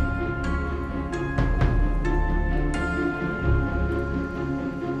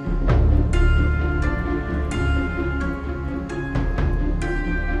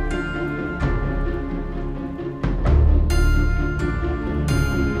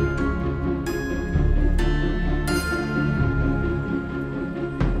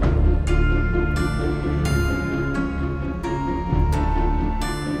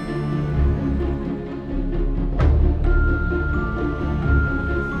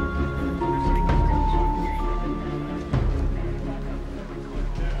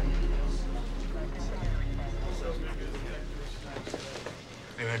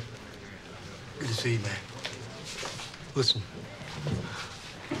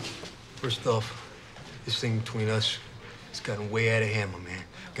 First off, this thing between us has gotten way out of hand, my man.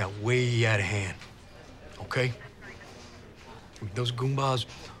 Got way out of hand. Okay? I mean, those Goombas,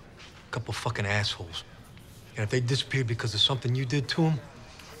 a couple fucking assholes. And if they disappeared because of something you did to them,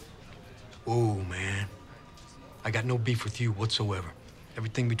 oh, man. I got no beef with you whatsoever.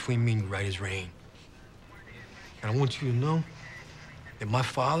 Everything between me and you right as rain. And I want you to know that my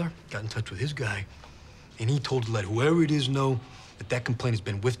father got in touch with his guy, and he told to let whoever it is know that that complaint has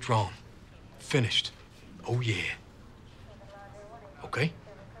been withdrawn. Finished. Oh, yeah. Okay?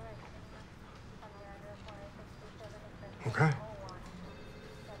 Okay.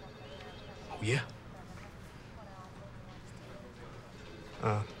 Oh, yeah.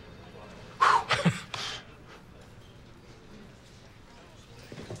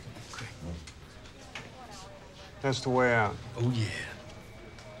 That's the way out. Oh, yeah.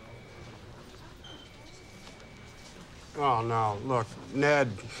 Oh, no. Look, Ned,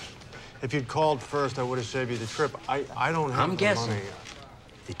 if you'd called first, I would have saved you the trip. I don't have I'm the guessing money.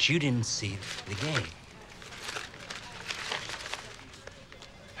 that you didn't see the game.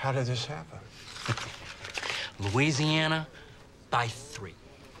 How did this happen? Louisiana by 3.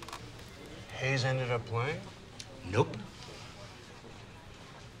 Hayes ended up playing? Nope.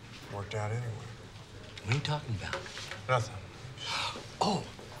 Worked out anyway. What are you talking about? Nothing. Oh,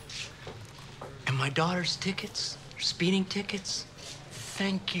 and my daughter's tickets, speeding tickets.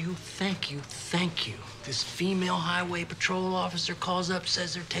 Thank you, thank you, thank you. This female highway patrol officer calls up,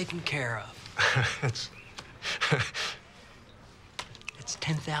 says they're taken care of. It's It's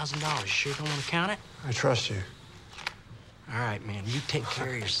 $10,000. You sure don't want to count it? I trust you. All right, man. You take care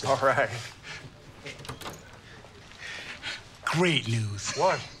of yourself. All right. Great news.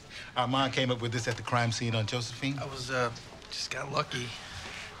 What? Armand came up with this at the crime scene on Josephine. I was, just got lucky.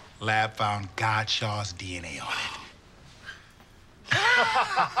 Lab found Godshaw's DNA on it.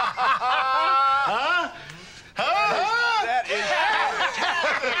 Huh? Huh? That is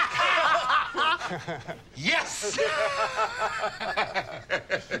yes!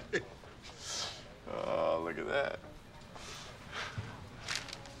 Oh, look at that.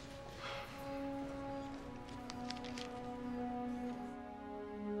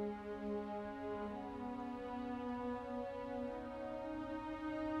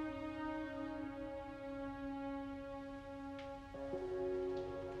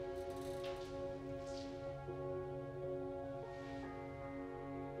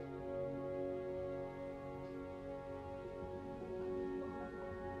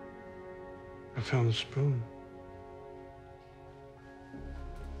 I found the spoon.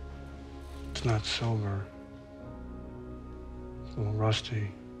 It's not silver. It's a little rusty.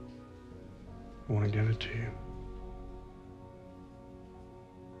 I want to give it to you.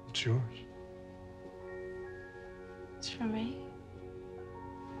 It's yours. It's for me.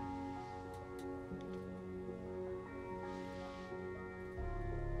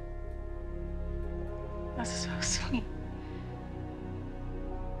 That's so sweet.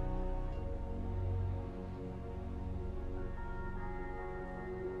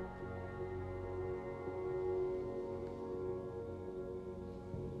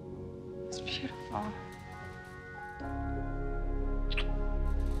 It's beautiful.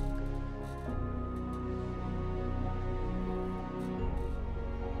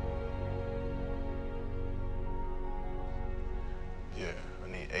 Yeah, I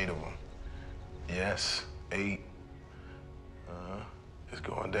need 8 of them. Yes, 8. It's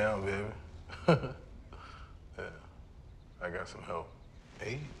going down, baby. Yeah, I got some help.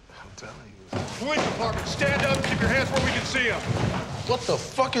 8? I'm telling you. Police department, stand up, keep your hands where we can see them. What the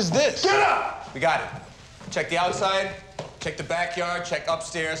fuck is this? Get up! We got it. Check the outside, check the backyard, check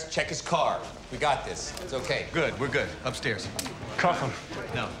upstairs, check his car. We got this. It's okay. Good, we're good. Upstairs. Cuff him.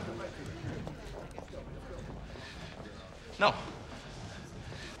 No. No.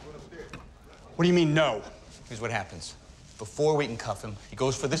 What do you mean, no? Here's what happens. Before we can cuff him, he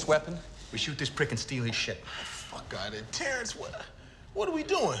goes for this weapon. We shoot this prick and steal his shit. Fuck out of it. Terrence, what are we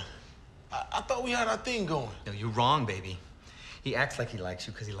doing? I thought we had our thing going. No, you're wrong, baby. He acts like he likes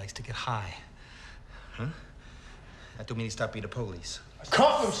you because he likes to get high. Huh? That don't mean he stopped being the police.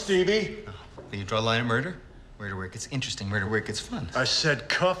 Cuff him, Stevie! Oh. When you draw a line at murder, murder where it gets interesting, murder where it gets fun. I said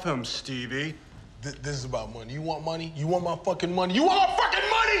cuff him, Stevie. This is about money. You want money? You want my fucking money? You want my fucking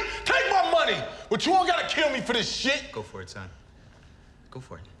money? Take my money! But you all gotta kill me for this shit. Go for it, son. Go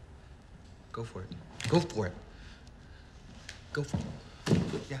for it. Go for it. Go for it. Go for it.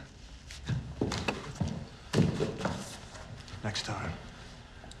 Yeah. Next time.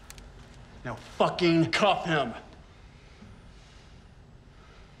 Now fucking cuff him.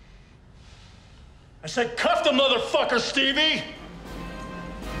 I said cuff the motherfucker, Stevie!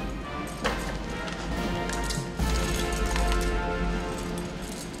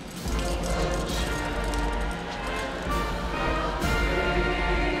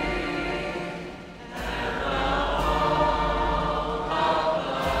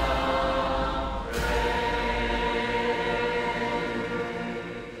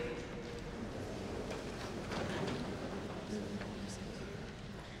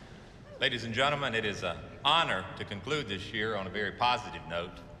 Ladies and gentlemen, it is an honor to conclude this year on a very positive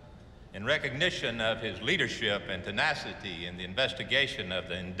note. In recognition of his leadership and tenacity in the investigation of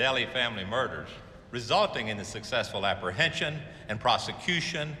the Ndeli family murders, resulting in the successful apprehension and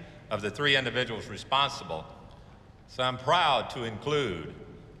prosecution of the 3 individuals responsible. So I'm proud to include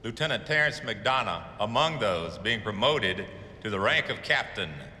Lieutenant Terence McDonagh among those being promoted to the rank of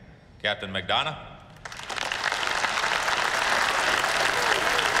captain. Captain McDonagh.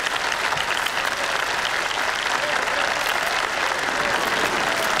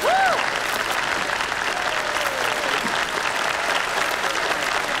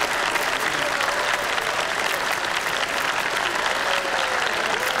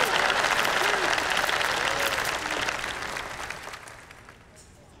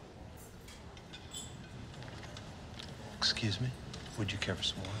 Excuse me? Would you care for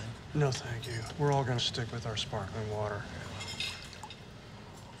some wine? No, thank you. We're all gonna stick with our sparkling water.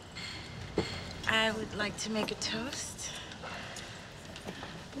 I would like to make a toast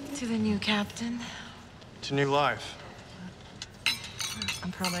to the new captain. To new life.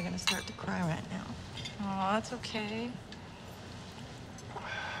 I'm probably gonna start to cry right now. Oh, that's okay.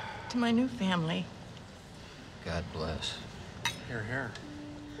 To my new family. God bless. Here, here.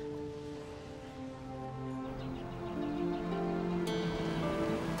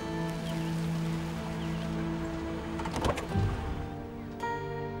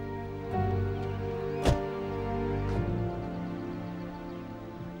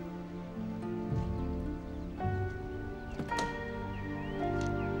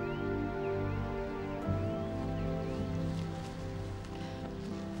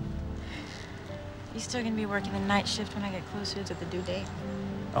 You still gonna be working the night shift when I get closer to the due date?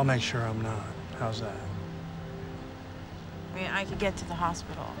 I'll make sure I'm not. How's that? I mean, I could get to the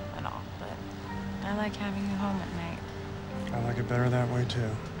hospital and all, but I like having you home at night. I like it better that way, too.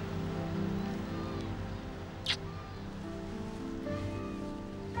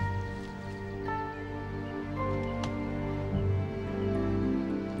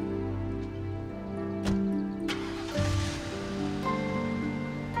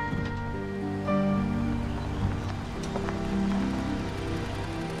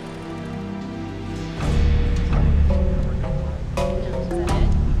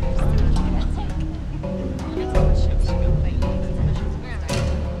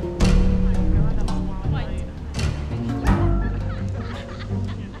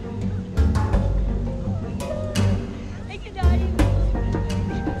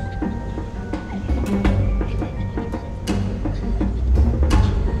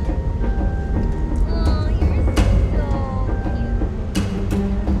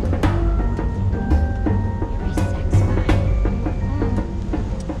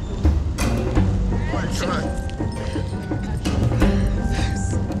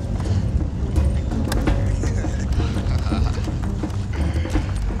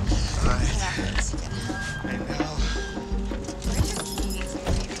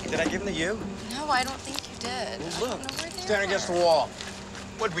 Stand against the wall.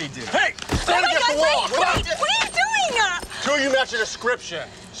 What'd we do? Hey! Stand against the wall! What are you doing? Two of you match a description.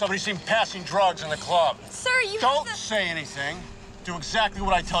 Somebody seen passing drugs in the club. Sir, you don't say anything. Do exactly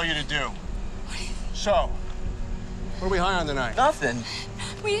what I tell you to do. So, what are we high on tonight? Nothing.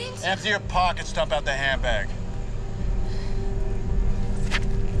 We didn't. Empty your pockets, dump out the handbag.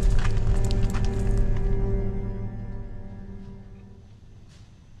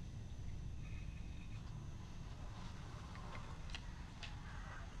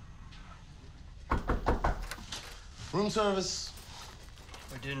 Room service.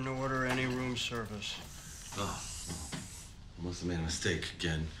 I didn't order any room service. Oh, I must have made a mistake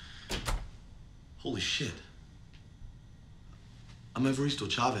again. Holy shit. I'm Evaristo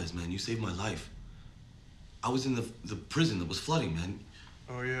Chavez, man. You saved my life. I was in the prison that was flooding, man.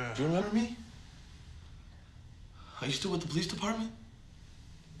 Oh, yeah. Do you remember me? Are you still with the police department?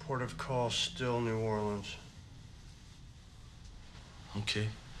 Port of call still New Orleans. Okay.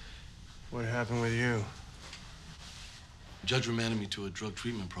 What happened with you? Judge remanded me to a drug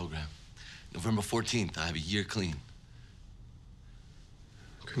treatment program. November 14th, I have a year clean.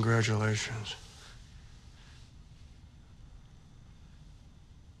 Congratulations.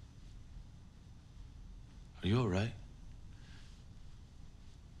 Are you all right?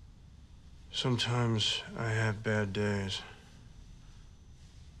 Sometimes I have bad days.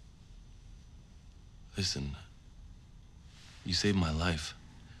 Listen, you saved my life.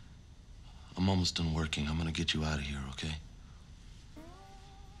 I'm almost done working. I'm gonna get you out of here, okay?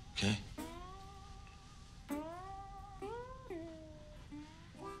 Okay?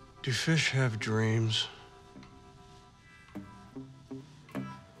 Do fish have dreams?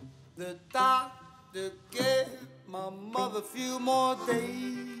 The few more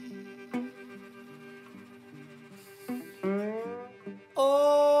days.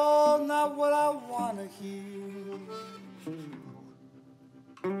 Oh, not what I wanna hear.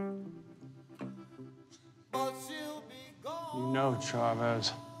 But she'll be gone. You know,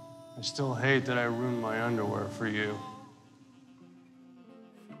 Chavez, I still hate that I ruined my underwear for you.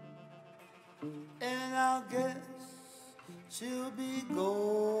 And I guess she'll be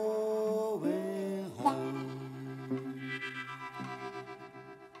going home.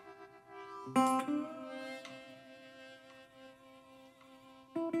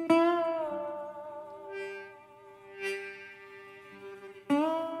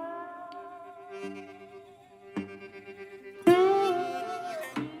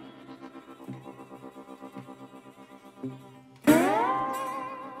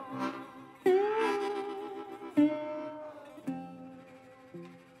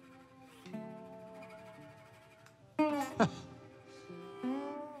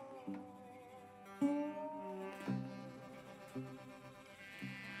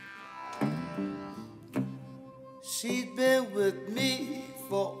 She'd been with me